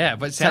 Yeah, so yeah,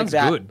 but it take sounds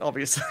that, good.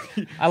 Obviously,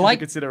 I like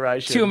into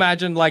consideration. to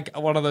imagine like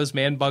one of those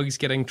man bugs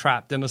getting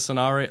trapped in a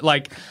scenario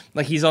like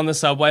he's on the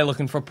subway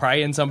looking for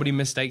prey and somebody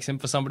mistakes him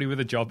for somebody with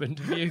a job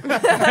interview.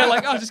 They're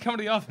like, "Oh, just come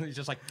to the office." And he's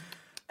just like,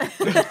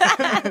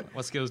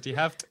 "What skills do you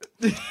have?"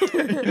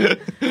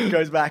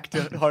 Goes back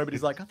to home and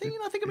he's like, I think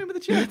I'm in with a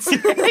chance. I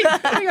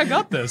think I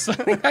got this. I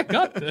think I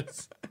got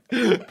this.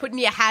 Putting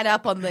your hat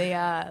up on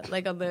the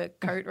like on the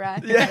coat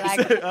rack. Yes,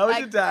 Like, how was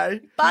your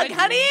day? bug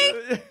honey,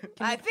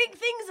 I think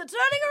things are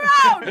turning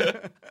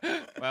around.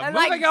 We're And,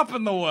 moving like- up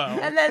in the world.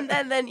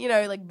 And then you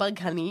know, like Bug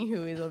Honey,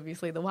 who is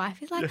obviously the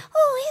wife, is like,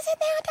 oh, is it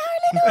now,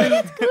 darling? Oh,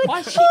 that's good. Why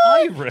is she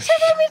Oh, Irish?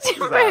 should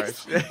I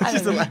Irish.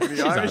 She's allowed to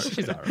be Irish.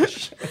 She's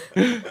Irish.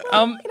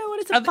 You know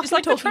what? It's a fucking Is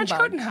like the talking trench bug.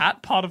 coat and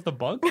hat part of the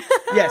bug?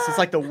 Yes, it's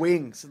like the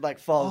wings. It like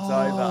folds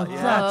over.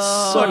 Yeah. That's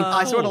so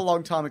I saw it a cool.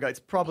 long time ago. It's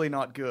probably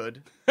not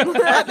good. But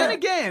then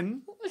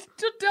again,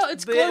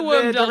 It's their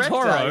Glowworm del director,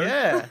 Toro.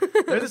 Yeah,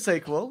 there's a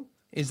sequel.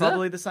 Is there?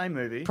 Probably the same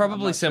movie. I'm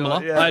Probably not similar,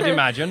 sure, yeah. I'd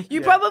imagine.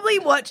 You probably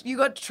watched. You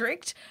got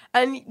tricked,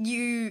 and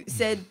you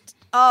said,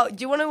 "Oh, do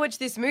you want to watch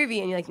this movie?"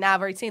 And you're like, "Nah, I've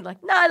already seen it."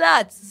 Like, nah,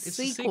 it's a It's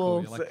a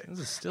sequel. You're like, this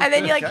is still And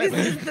then good. you're like,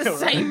 "This is the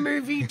same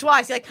movie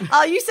twice." You're like,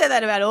 "Oh, you said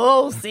that about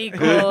all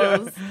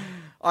sequels."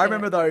 I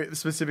remember though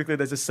specifically.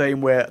 There's a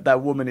scene where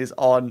that woman is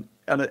on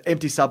an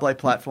empty subway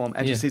platform,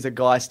 and Yeah. she sees a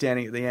guy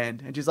standing at the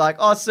end, and she's like,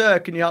 "Oh, sir,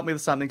 can you help me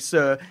with something,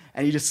 sir?"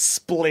 And he just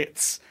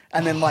splits,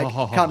 and then like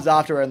comes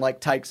after her and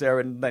like takes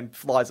her, and then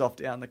flies off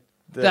down the.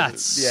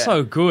 That's yeah.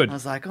 so good. I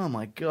was like, oh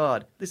my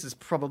God, this is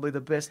probably the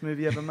best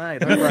movie ever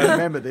made. I hope I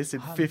remember this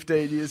in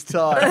 15 years'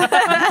 time.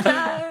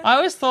 I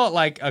always thought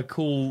like a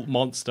cool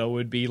monster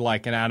would be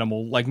like an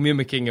animal, like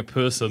mimicking a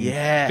person.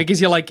 Yeah. Because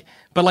you're like,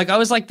 but like I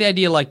always like the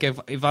idea like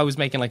if I was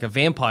making like a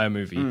vampire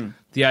movie,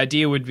 the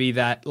idea would be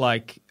that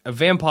like a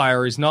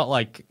vampire is not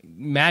like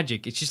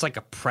magic, it's just like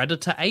a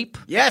predator ape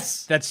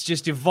Yes. that's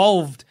just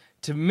evolved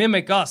to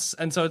mimic us.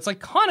 And so it's like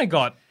kind of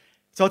got,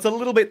 So it's a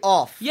little bit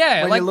off.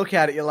 Yeah, When like- you look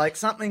at it, you're like,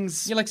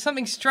 something's. you're like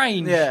something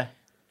strange. Yeah.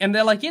 and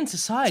they're like in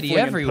society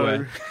Flinging everywhere.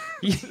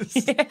 poo.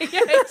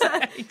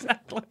 Exactly.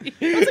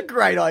 That's a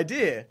great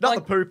idea. Not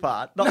the poo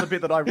part, not the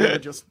bit that I really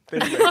just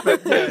think of,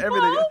 but yeah,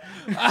 everything.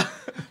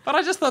 But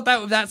I just thought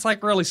that's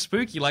like really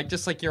spooky. Like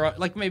just like you're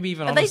like maybe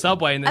even on they- the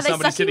subway and there's are they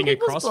somebody sucking sitting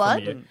people's across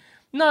blood? from you.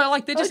 No,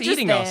 like they're just just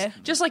eating there. us.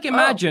 Just like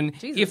imagine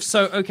Jesus. if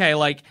so. Okay,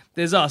 like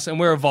there's us and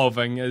we're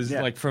evolving as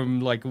Yeah. like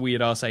from like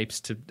weird ass apes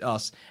to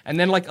us, and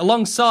then like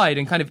alongside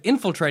and kind of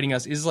infiltrating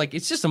us is like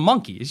it's just a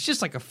monkey. It's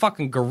just like a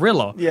fucking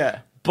gorilla. Yeah.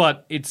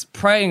 But it's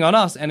preying on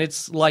us, and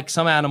it's like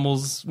some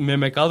animals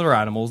mimic other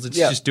animals. It's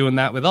Yeah. just doing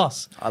that with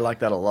us. I like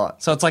that a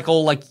lot. So it's like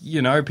all like,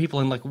 you know,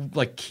 people in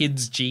like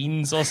kids'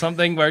 jeans or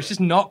something where it's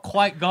just not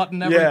quite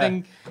gotten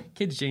everything.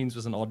 Kids' jeans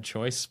was an odd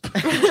choice.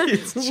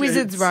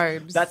 Wizard's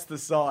robes. That's the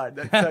sign.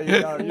 That's how you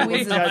know. You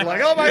look at it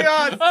like, oh my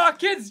god, Oh,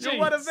 kids' jeans. you're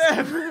one of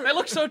them. They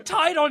look so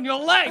tight on your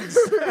legs.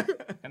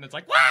 And it's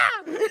like,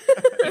 wow!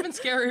 Even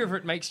scarier if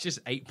it makes just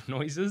ape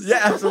noises.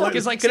 Yeah, absolutely.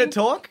 'Cause, like, Can some- it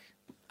talk?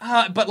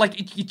 But like,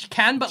 it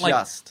can, but like,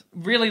 Just.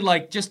 really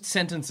like just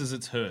sentences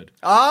it's heard.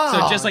 Oh,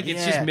 So just like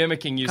it's just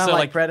mimicking you. Kinda So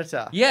like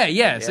Predator.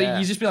 Yeah. So Yeah.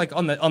 you just be like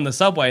on the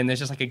subway, and there's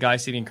just like a guy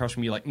sitting across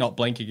from you, like not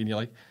blinking, and you're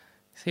like,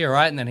 "Is he all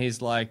right?" And then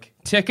he's like,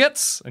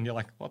 "Tickets," and you're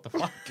like, "What the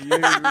fuck?"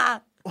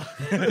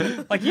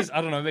 Like he's,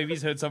 I don't know, maybe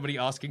he's heard somebody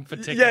asking for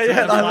tickets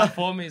Yeah, on the I-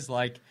 platform. He's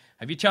like,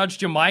 "Have you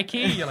charged your Mikey?"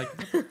 You're like,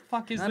 "What the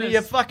fuck is None this?" of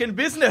your fucking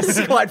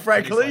business, quite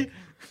frankly.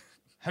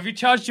 Have you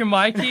charged your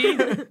Mikey?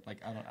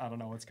 Like, I don't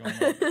know what's going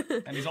on.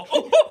 And he's all,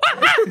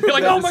 you're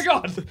like, oh my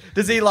god.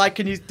 Does he like?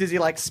 Does he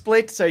like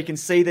split so you can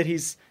see that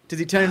he's? Does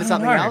he turn into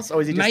something know. else, or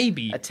is he just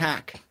Maybe.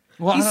 attack?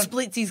 Well, He I don't-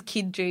 splits his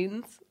kid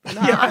jeans.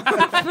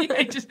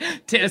 he just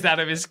tears out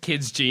of his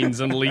kid's jeans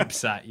and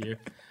leaps at you.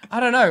 I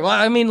don't know. Well,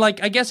 I mean,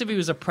 like, I guess if he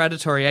was a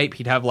predatory ape,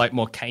 he'd have, like,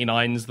 more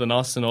canines than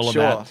us and all of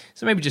Sure. that.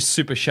 So maybe just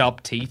super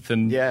sharp teeth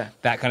and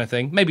that kind of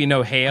thing. Maybe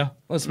no hair.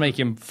 Let's make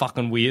him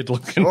fucking weird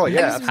looking. Oh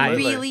yeah, I was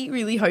absolutely. really,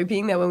 really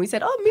hoping that when we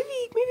said,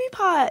 movie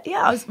part,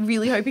 I was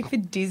really hoping for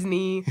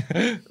Disney,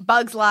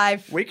 Bugs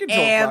Life, We can talk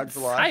Ants, Bugs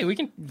Life. Hey, we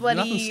can bloody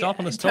nothing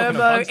stopping us talking Turbo,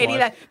 about Bugs any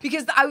of Life. that.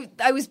 Because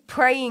I was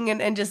praying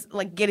and just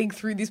like getting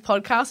through this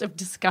podcast of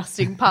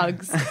disgusting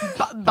pugs,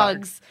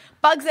 bugs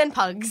and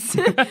pugs.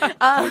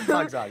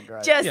 Bugs are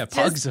great. Yeah,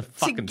 pugs are to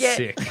fucking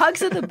sick.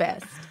 Pugs are the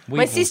best. My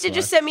Weevils, sister though.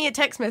 just sent me a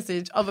text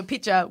message of a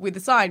picture with a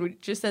sign which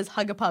just says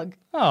 "hug a pug."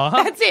 Oh,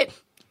 That's it.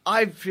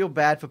 I feel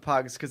bad for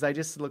pugs because they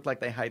just look like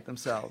they hate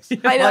themselves.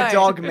 I know. My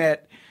dog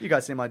met, you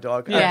guys see my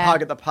dog, a Yeah.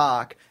 pug at the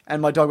park,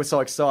 and my dog was so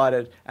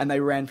excited, and they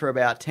ran for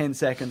about 10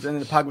 seconds, and then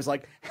the pug was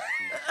like,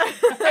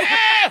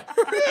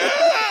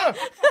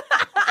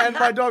 and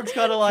my dog's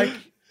kind of like,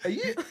 are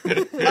you,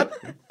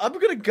 I'm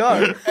going to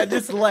go, and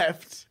just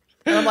left.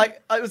 And I'm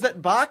like, was that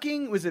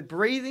barking? Was it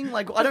breathing?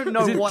 Like, I don't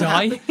know Is it what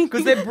dying? happened.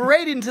 Because they're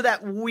bred into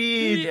that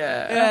weird...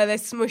 Yeah, they're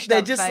smushed They're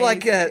up just face,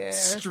 like a yeah.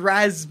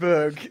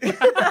 Strasbourg,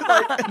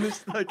 and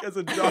it's like as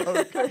a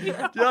dog. Do you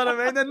know what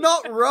I mean? They're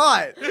not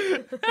right.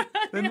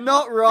 They're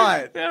not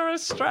right. they're a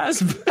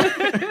Strasbourg.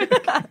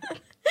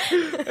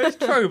 It's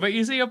true, but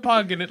you see a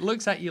pug and it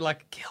looks at you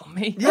like, kill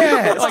me.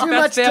 Yeah, it's like too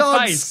that's much their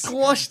dog face.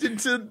 squashed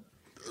into.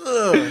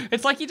 Ugh.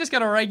 It's like you just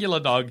got a regular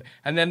dog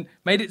and then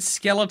made its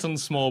skeleton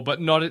small, but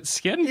not its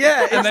skin.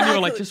 Yeah, and then you were exactly.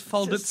 like, just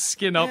fold its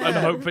skin up and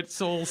hope it's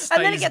all stays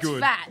And then it gets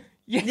good. fat.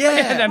 Yeah, Yeah.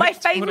 and then My it's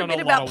put favourite on a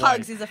bit lot about of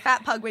pugs weight. is a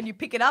fat pug when you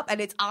pick it up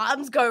and its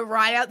arms go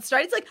right out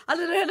straight. It's like, I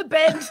don't know how to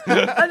bend.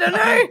 I don't know.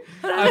 I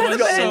don't know I how was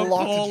to bend. so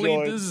locked poorly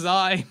joints.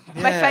 designed.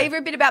 My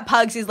favourite bit about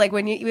pugs is like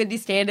when you're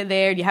standing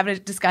there and you're having a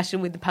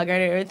discussion with the pug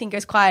owner, everything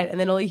goes quiet, and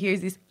then all you hear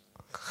is this.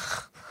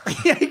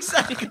 Yeah,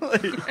 exactly.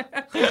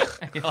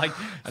 You're like,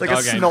 a like a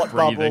dog ain't snot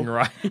breathing bubble.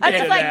 right. And Get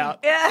it's it like, out.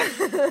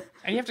 yeah.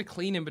 And you have to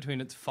clean in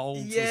between its folds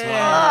as Yeah.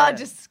 well. Oh,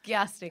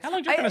 disgusting. How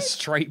long do you reckon a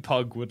straight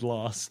pug would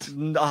last?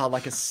 Oh,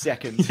 like a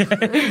second.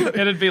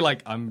 It'd be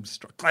like, I'm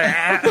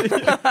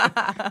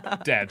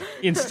dead.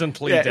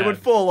 Instantly Yeah, dead. it would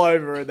fall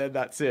over and then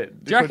that's it. You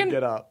Do you couldn't reckon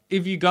get up.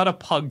 if you got a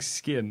pug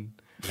skin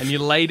and you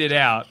laid it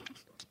out,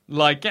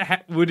 like,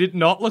 would it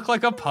not look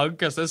like a pug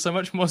because there's so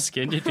much more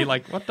skin? You'd be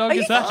like, what dog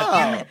is that?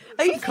 Oh,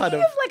 Are you kind thinking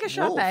of of like a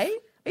Shar wolf. Pei?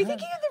 Are you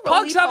thinking of the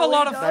Pugs have a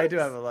lot of- roly-poly They do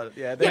dogs? have a lot of.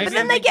 Yeah, Yeah, but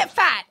then they get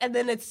fat and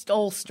then it's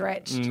all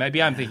stretched.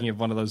 Maybe I'm thinking of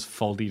one of those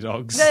foldy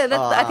dogs.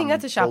 No, I think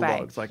that's a Shar Pei.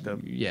 bulldogs, like the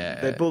Yeah.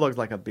 Their bulldog's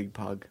like a big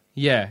pug.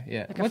 Yeah.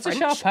 a What's a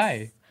French?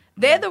 Shar-Pei?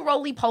 They're the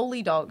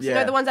roly-poly dogs. You Yeah.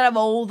 know, the ones that have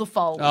all the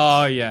folds.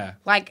 Oh, yeah.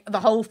 Like, the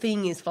whole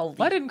thing is folded.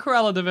 Why didn't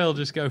Cruella de Vil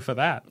just go for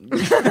that?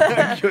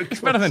 It's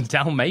better than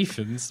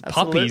Dalmatians. Puppies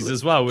Absolutely.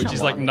 as well, which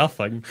is like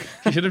nothing.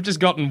 She should have just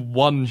gotten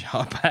one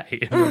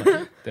Shar-Pei.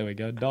 There we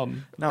go,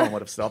 done. No one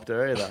would have stopped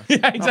her either.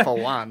 Yeah, Not for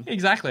one.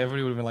 Exactly.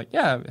 Everybody would have been like,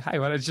 yeah, hey,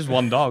 well, it's just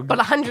one dog. But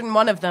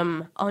 101 of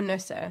them, oh no,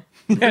 sir.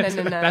 No.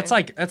 That's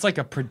like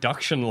a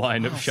production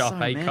line of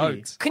Shar-Pei many.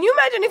 coats. Can you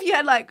imagine if you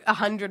had like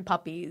 100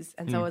 puppies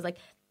and someone was like,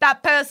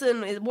 that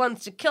person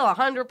wants to kill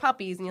 100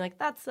 puppies, and you're like,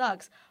 that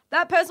sucks.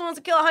 That person wants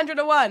to kill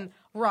 101.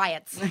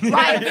 riots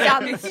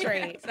down the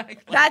street.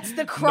 That's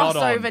the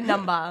crossover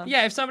number.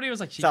 Yeah, if somebody was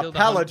like, she It's a killed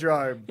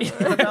 100 palindrome.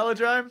 A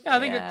palindrome? Yeah, I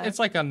think it's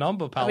like a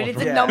number palindrome. I mean,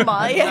 it's a number,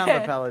 yeah.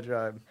 Number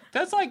palindrome.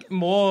 That's like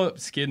more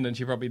skin than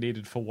she probably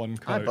needed for one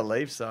coat. I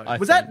believe so. I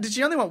Was think. that? Did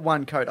she only want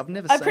one coat? I've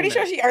never. I'm seen pretty it.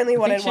 sure she only I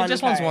wanted think she one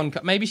just coat. wants one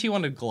coat. Maybe she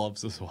wanted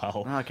gloves as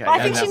well. Okay. I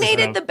think And she that was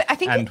needed her. the. I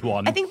think And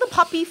one. I think the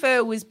puppy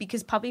fur was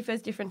because puppy fur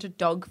is different to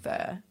dog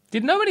fur.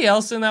 Did nobody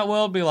else in that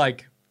world be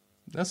like,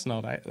 that's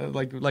not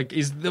like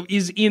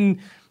is in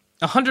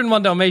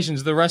 101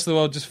 Dalmatians the rest of the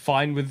world just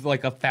fine with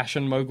like a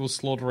fashion mogul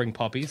slaughtering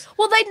puppies?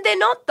 Well, they're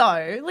not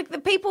though. Like the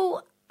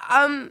people,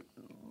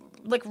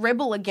 like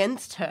rebel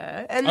against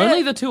her, and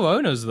Only the two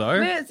owners though.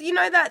 there's, you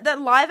know,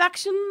 that live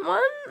action one,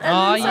 and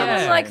Oh, then someone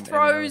yeah. like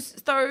throws.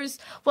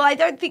 Well, I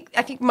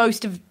think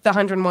most of the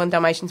 101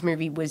 Dalmatians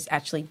movie was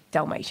actually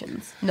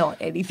Dalmatians, not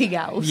anything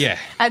else. Yeah.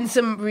 and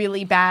some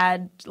really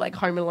bad like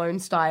Home Alone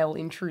style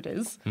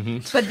intruders. Mm-hmm.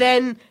 But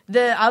then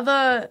the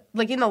other,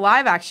 like in the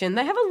live action,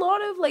 they have a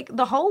lot of like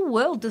the whole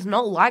world does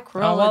not like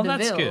Cruella well, de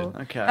that's Vil.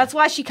 good. Okay. That's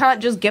why she can't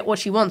just get what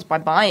she wants by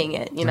buying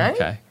it. You know.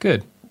 Okay,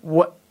 good.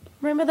 What?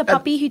 Remember the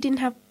puppy who didn't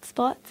have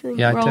spots and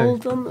Yeah, I do.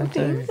 rolled on the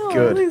thing? Oh,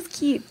 Good. it was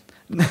cute.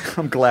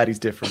 I'm glad he's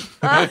different.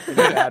 In a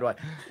bad way.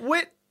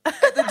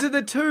 Do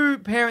the two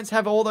parents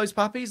have all those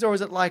puppies, or is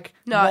it like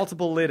No.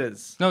 multiple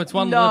litters? No, it's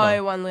one no,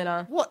 litter. one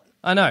litter. What?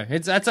 I know.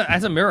 That's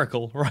a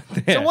miracle right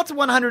there. So what's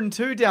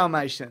 102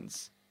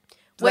 Dalmatians?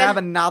 Do they When- have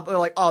another?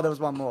 Like, oh, there was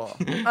one more.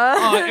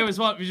 Oh, it was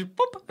one. We just,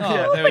 boop.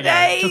 Oh, there we go.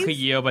 It took a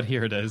year, but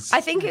here it is.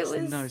 I think it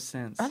was. No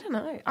sense. I don't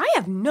know. I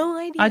have no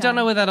idea. I don't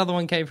know where that other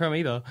one came from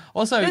either.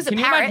 Also, It was a can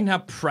you parrot. imagine how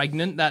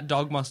pregnant that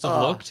dog must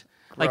have looked?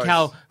 Like gross.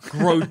 how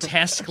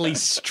grotesquely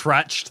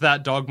stretched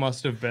that dog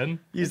must have been.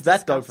 Use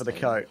that dog for the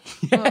coat.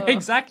 Yeah,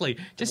 exactly.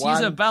 Just use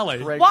One a belly.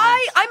 pregnant-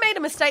 Why? I made a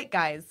mistake,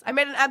 guys. I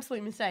made an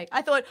absolute mistake.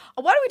 I thought,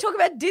 why don't we talk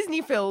about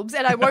Disney films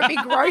and I won't be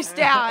grossed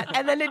out?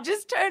 And then it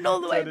just turned all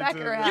the way back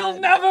around. You'll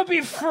never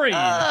be free.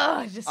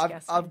 Oh,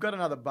 disgusting. I've got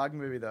another bug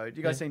movie though.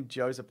 You guys seen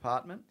Joe's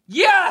Apartment?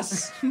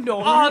 Yes.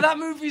 No. Oh, that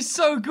movie's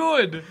so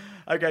good.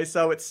 Okay,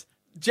 so it's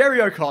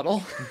Jerry O'Connell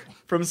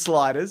from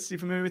Sliders. You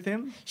familiar with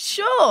him?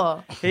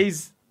 Sure.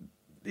 He's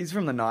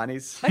from the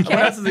 90s. Okay.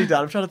 What else has he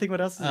done? I'm trying to think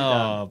what else has he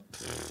done. Oh,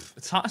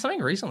 it's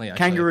something recently.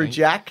 Actually, I Kangaroo think.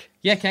 Jack.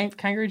 Yeah,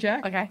 Kangaroo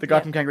Jack. Okay. The guy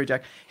from Kangaroo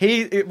Jack.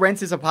 He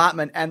rents his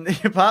apartment, and the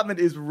apartment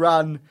is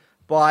run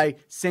by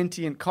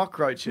sentient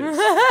cockroaches.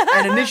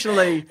 And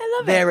initially,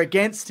 they're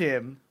against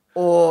him,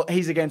 or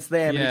he's against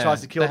them, and he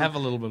tries to kill They them. have a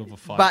little bit of a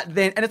fight. But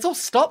then, and it's all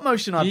stop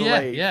motion, I Yeah,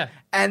 believe. yeah.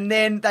 And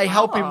then they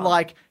help him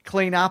like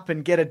clean up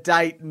and get a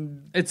date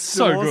and It's do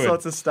so all good.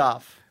 sorts of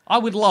stuff. I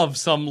would love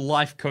some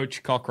life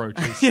coach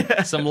cockroaches.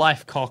 Some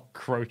life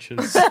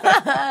cockroaches.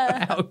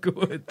 How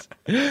good.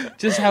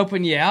 Just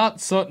helping you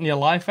out, sorting your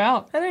life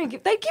out. They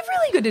give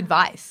really good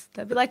advice.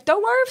 They'd be like,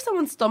 don't worry if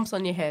someone stomps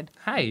on your head.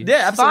 Hey.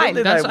 Yeah,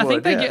 absolutely. That's, they I think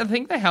would, they yeah. I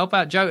think they help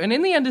out Joe. And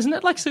in the end, isn't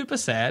it like super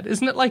sad?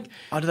 Isn't it like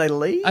Oh, do they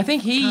leave? I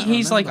think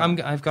he's like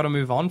I've got to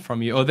move on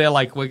from you, or they're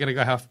like we're gonna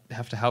go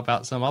have to help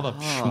out some other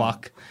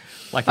schmuck,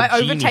 like By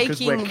a genie.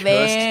 Because we're overtaking cursed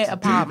their to do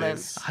apartment.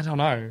 this. I don't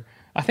know.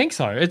 I think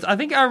so. I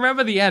think I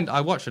remember the end.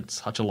 I watched it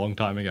such a long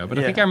time ago, but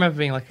I think I remember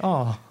being like,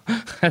 oh,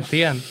 at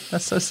the end,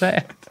 that's so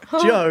sad.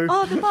 Joe,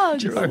 Oh, the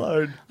bugs. you're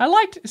alone. I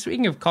liked,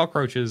 speaking of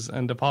cockroaches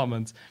and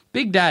apartments,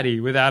 Big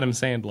Daddy with Adam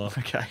Sandler.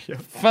 Okay. Yeah.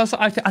 First,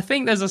 I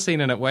think there's a scene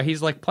in it where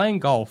he's like playing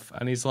golf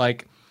and he's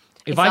like,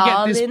 if It's I get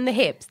all this. in the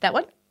hips. That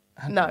one?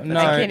 No, No.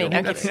 I'm kidding.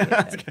 I'm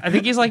kidding. I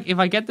think he's like, if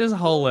I get this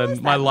hole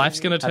in, my life's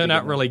gonna turn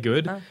out really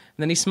good. And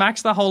then he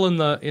smacks the hole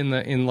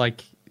in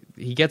like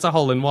he gets a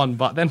hole in one,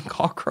 but then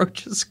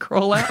cockroaches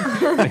crawl out.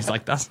 And he's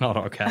like, that's not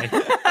okay.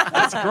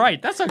 That's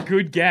great. That's a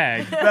good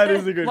gag. That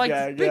is a good Like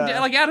gag. Big yeah.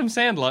 like Adam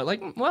Sandler.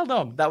 Like, well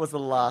done. That was the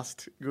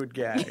last good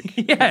gag.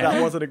 Yeah.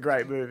 That wasn't a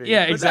great movie.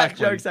 Yeah, But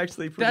exactly. that joke's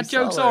actually pretty That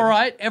joke's solid. all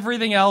right.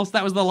 Everything else,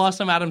 that was the last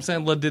time Adam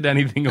Sandler did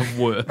anything of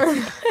worth.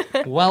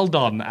 Well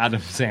done,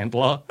 Adam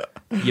Sandler.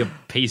 You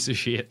piece of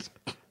shit.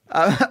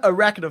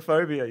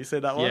 Arachnophobia, you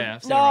said that one? Yeah.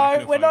 I've seen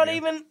No, we're not Arachnophobia.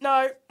 even.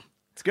 No.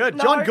 It's good.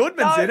 No, John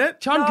Goodman's no. in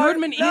it. John No,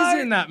 Goodman no.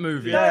 is in that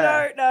movie.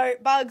 Yeah. No.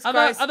 Bugs.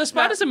 gross. Are the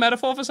spiders a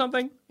metaphor for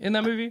something in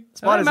that movie?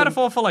 Spiders Are they are- a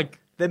metaphor for like.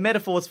 They're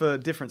metaphors for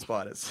different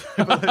spiders.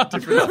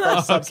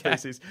 different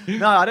subspecies.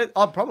 No, I don't.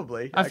 Oh,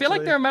 probably. I feel like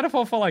actually. they're a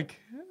metaphor for like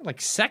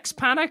sex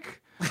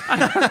panic. Are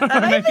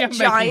they the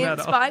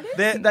giant spiders?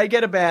 They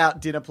get about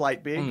dinner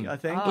plate big, I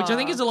think. Which I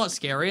think is a lot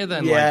scarier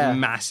than Yeah. like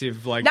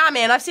massive like. Nah,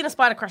 man. I've seen a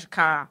spider crush a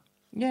car.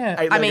 Yeah.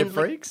 Eight-legged mean,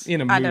 freaks.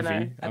 In a I movie, don't know.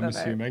 I I'm don't know.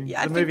 assuming.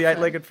 Yeah, I The think movie so.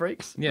 Eight-Legged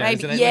Freaks. Yeah, Maybe.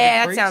 is it Yeah, Eight-Legged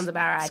that Freaks? sounds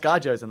about right.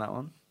 ScarJo's in that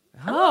one.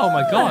 Oh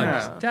my god,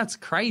 Yeah. that's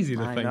crazy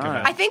to think know.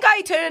 about. I think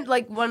I turned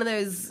like one of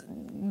those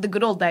the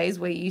good old days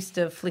where you used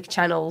to flick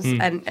channels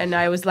and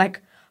I was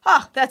like,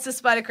 oh, that's a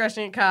spider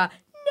crushing a car.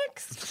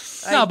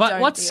 Next. No, I but don't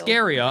what's feel.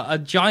 scarier, a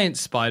giant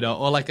spider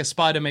or like a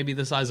spider maybe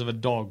the size of a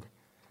dog?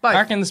 Both. I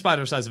reckon the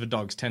spider the size of a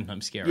dog's 10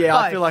 times scarier. Yeah,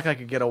 I Both. feel like I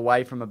could get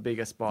away from a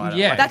bigger spider.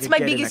 Yeah. Like, I That's could my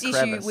get in a biggest issue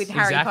crevice. with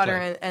Harry Exactly.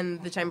 Potter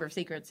and the Chamber of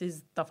Secrets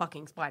is the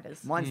fucking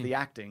spiders. Mine's the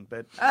acting,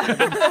 but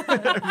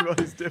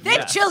everybody's different.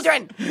 They're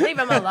children. Leave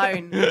them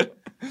alone.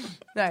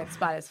 No,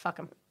 spiders, fuck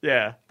them.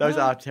 Yeah, those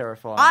are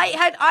terrifying.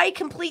 I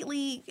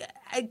completely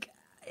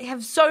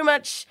have so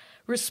much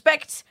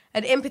respect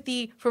and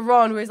empathy for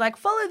Ron, where he's like,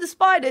 follow the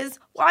spiders.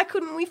 Why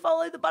couldn't we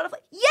follow the butterfly?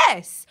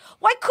 Yes.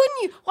 Why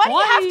couldn't you? Why do you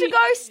have to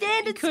go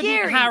standard couldn't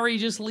scary? Harry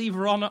just leave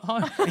Ron at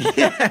home?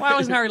 Why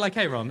wasn't Harry like,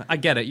 hey, Ron, I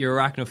get it. You're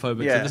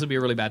arachnophobic, so this will be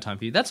a really bad time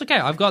for you. That's okay.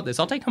 I've got this.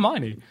 I'll take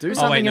Hermione. Do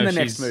something in the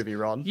next movie,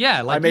 Ron.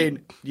 Yeah. Like, I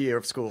mean, year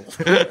of school.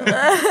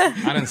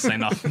 I didn't say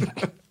nothing.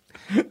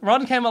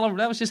 Ron came along.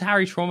 That was just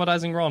Harry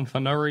traumatizing Ron for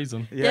no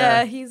reason.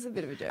 Yeah, he's a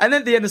bit of a jerk. And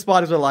then at the end, the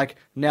spiders were like,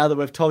 now that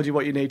we've told you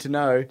what you need to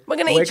know, We're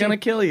gonna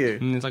kill you.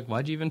 And it's like,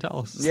 why'd you even tell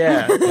us?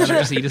 Yeah. Why don't you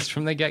just eat us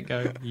from the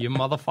get-go, you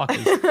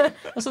motherfuckers.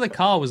 Also, the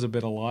car was a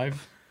bit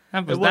alive.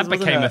 That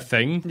became a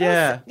thing.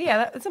 Yeah.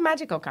 Yeah, it's a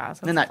magical car. So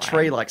And then that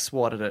tree, like,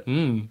 swatted it.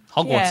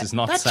 Hogwarts is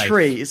not That safe.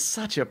 tree is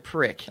such a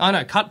prick. I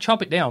know.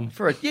 Chop it down.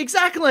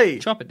 Exactly.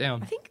 Chop it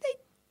down. I think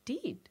they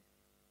did.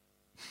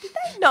 Did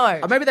they? No.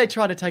 Or maybe they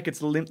try to take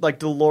its limp, like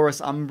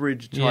Dolores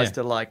Umbridge tries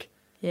to, like...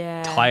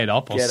 Yeah. Tie it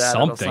up or Get at it or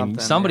something. something,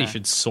 Somebody yeah.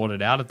 should sort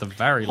it out at the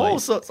very All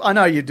least. sorts. I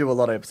know you do a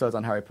lot of episodes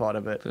on Harry Potter,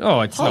 but It's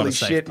not holy a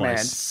safe shit, place.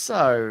 man!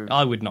 So,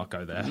 I would not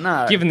go there.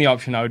 No. Given the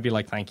option, I would be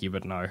like, thank you,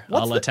 but no.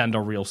 I'll attend a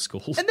real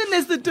school. and then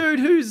there's the dude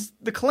who's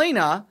the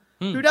cleaner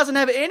who doesn't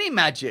have any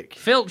magic.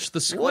 Filch,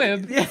 the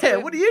squib.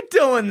 What are you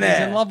doing there?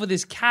 He's in love with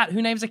his cat.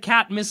 Who names a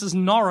cat Mrs.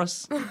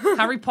 Norris?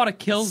 Harry Potter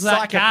kills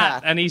that cat,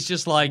 Psychopath. and he's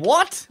just like,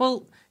 What?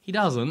 Well, he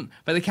doesn't.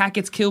 But the cat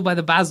gets killed by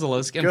the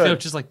basilisk, and Good.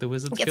 Filch is like, the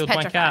wizards Gets killed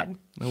my cat. petrified.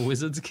 The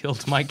wizards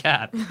killed my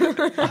cat.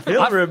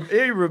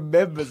 He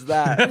remembers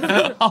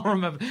that. I'll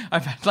remember.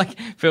 I've had, like,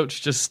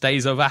 Filch just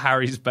stays over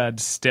Harry's bed,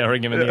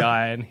 staring him in the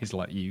eye, and he's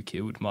like, you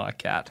killed my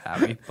cat,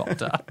 Harry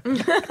Potter.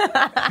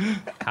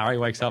 Harry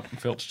wakes up, and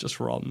Filch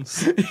just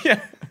runs. Yeah.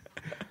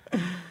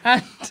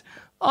 And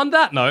on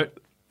that note,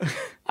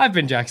 I've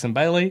been Jackson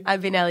Bailey.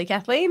 I've been Ellie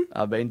Kathleen.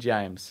 I've been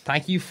James.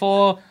 Thank you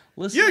for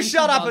listening. You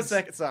shut to up a Buzz.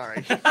 second.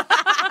 Sorry.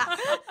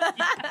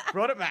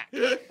 Brought it back.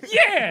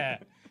 Yeah!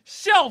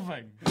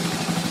 Shelving!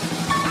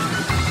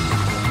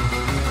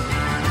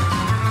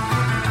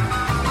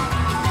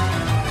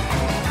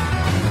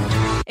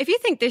 If you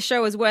think this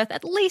show is worth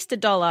at least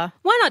 $1,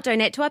 why not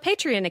donate to our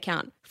Patreon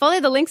account? Follow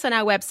the links on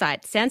our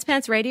website,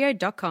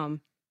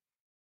 sanspantsradio.com.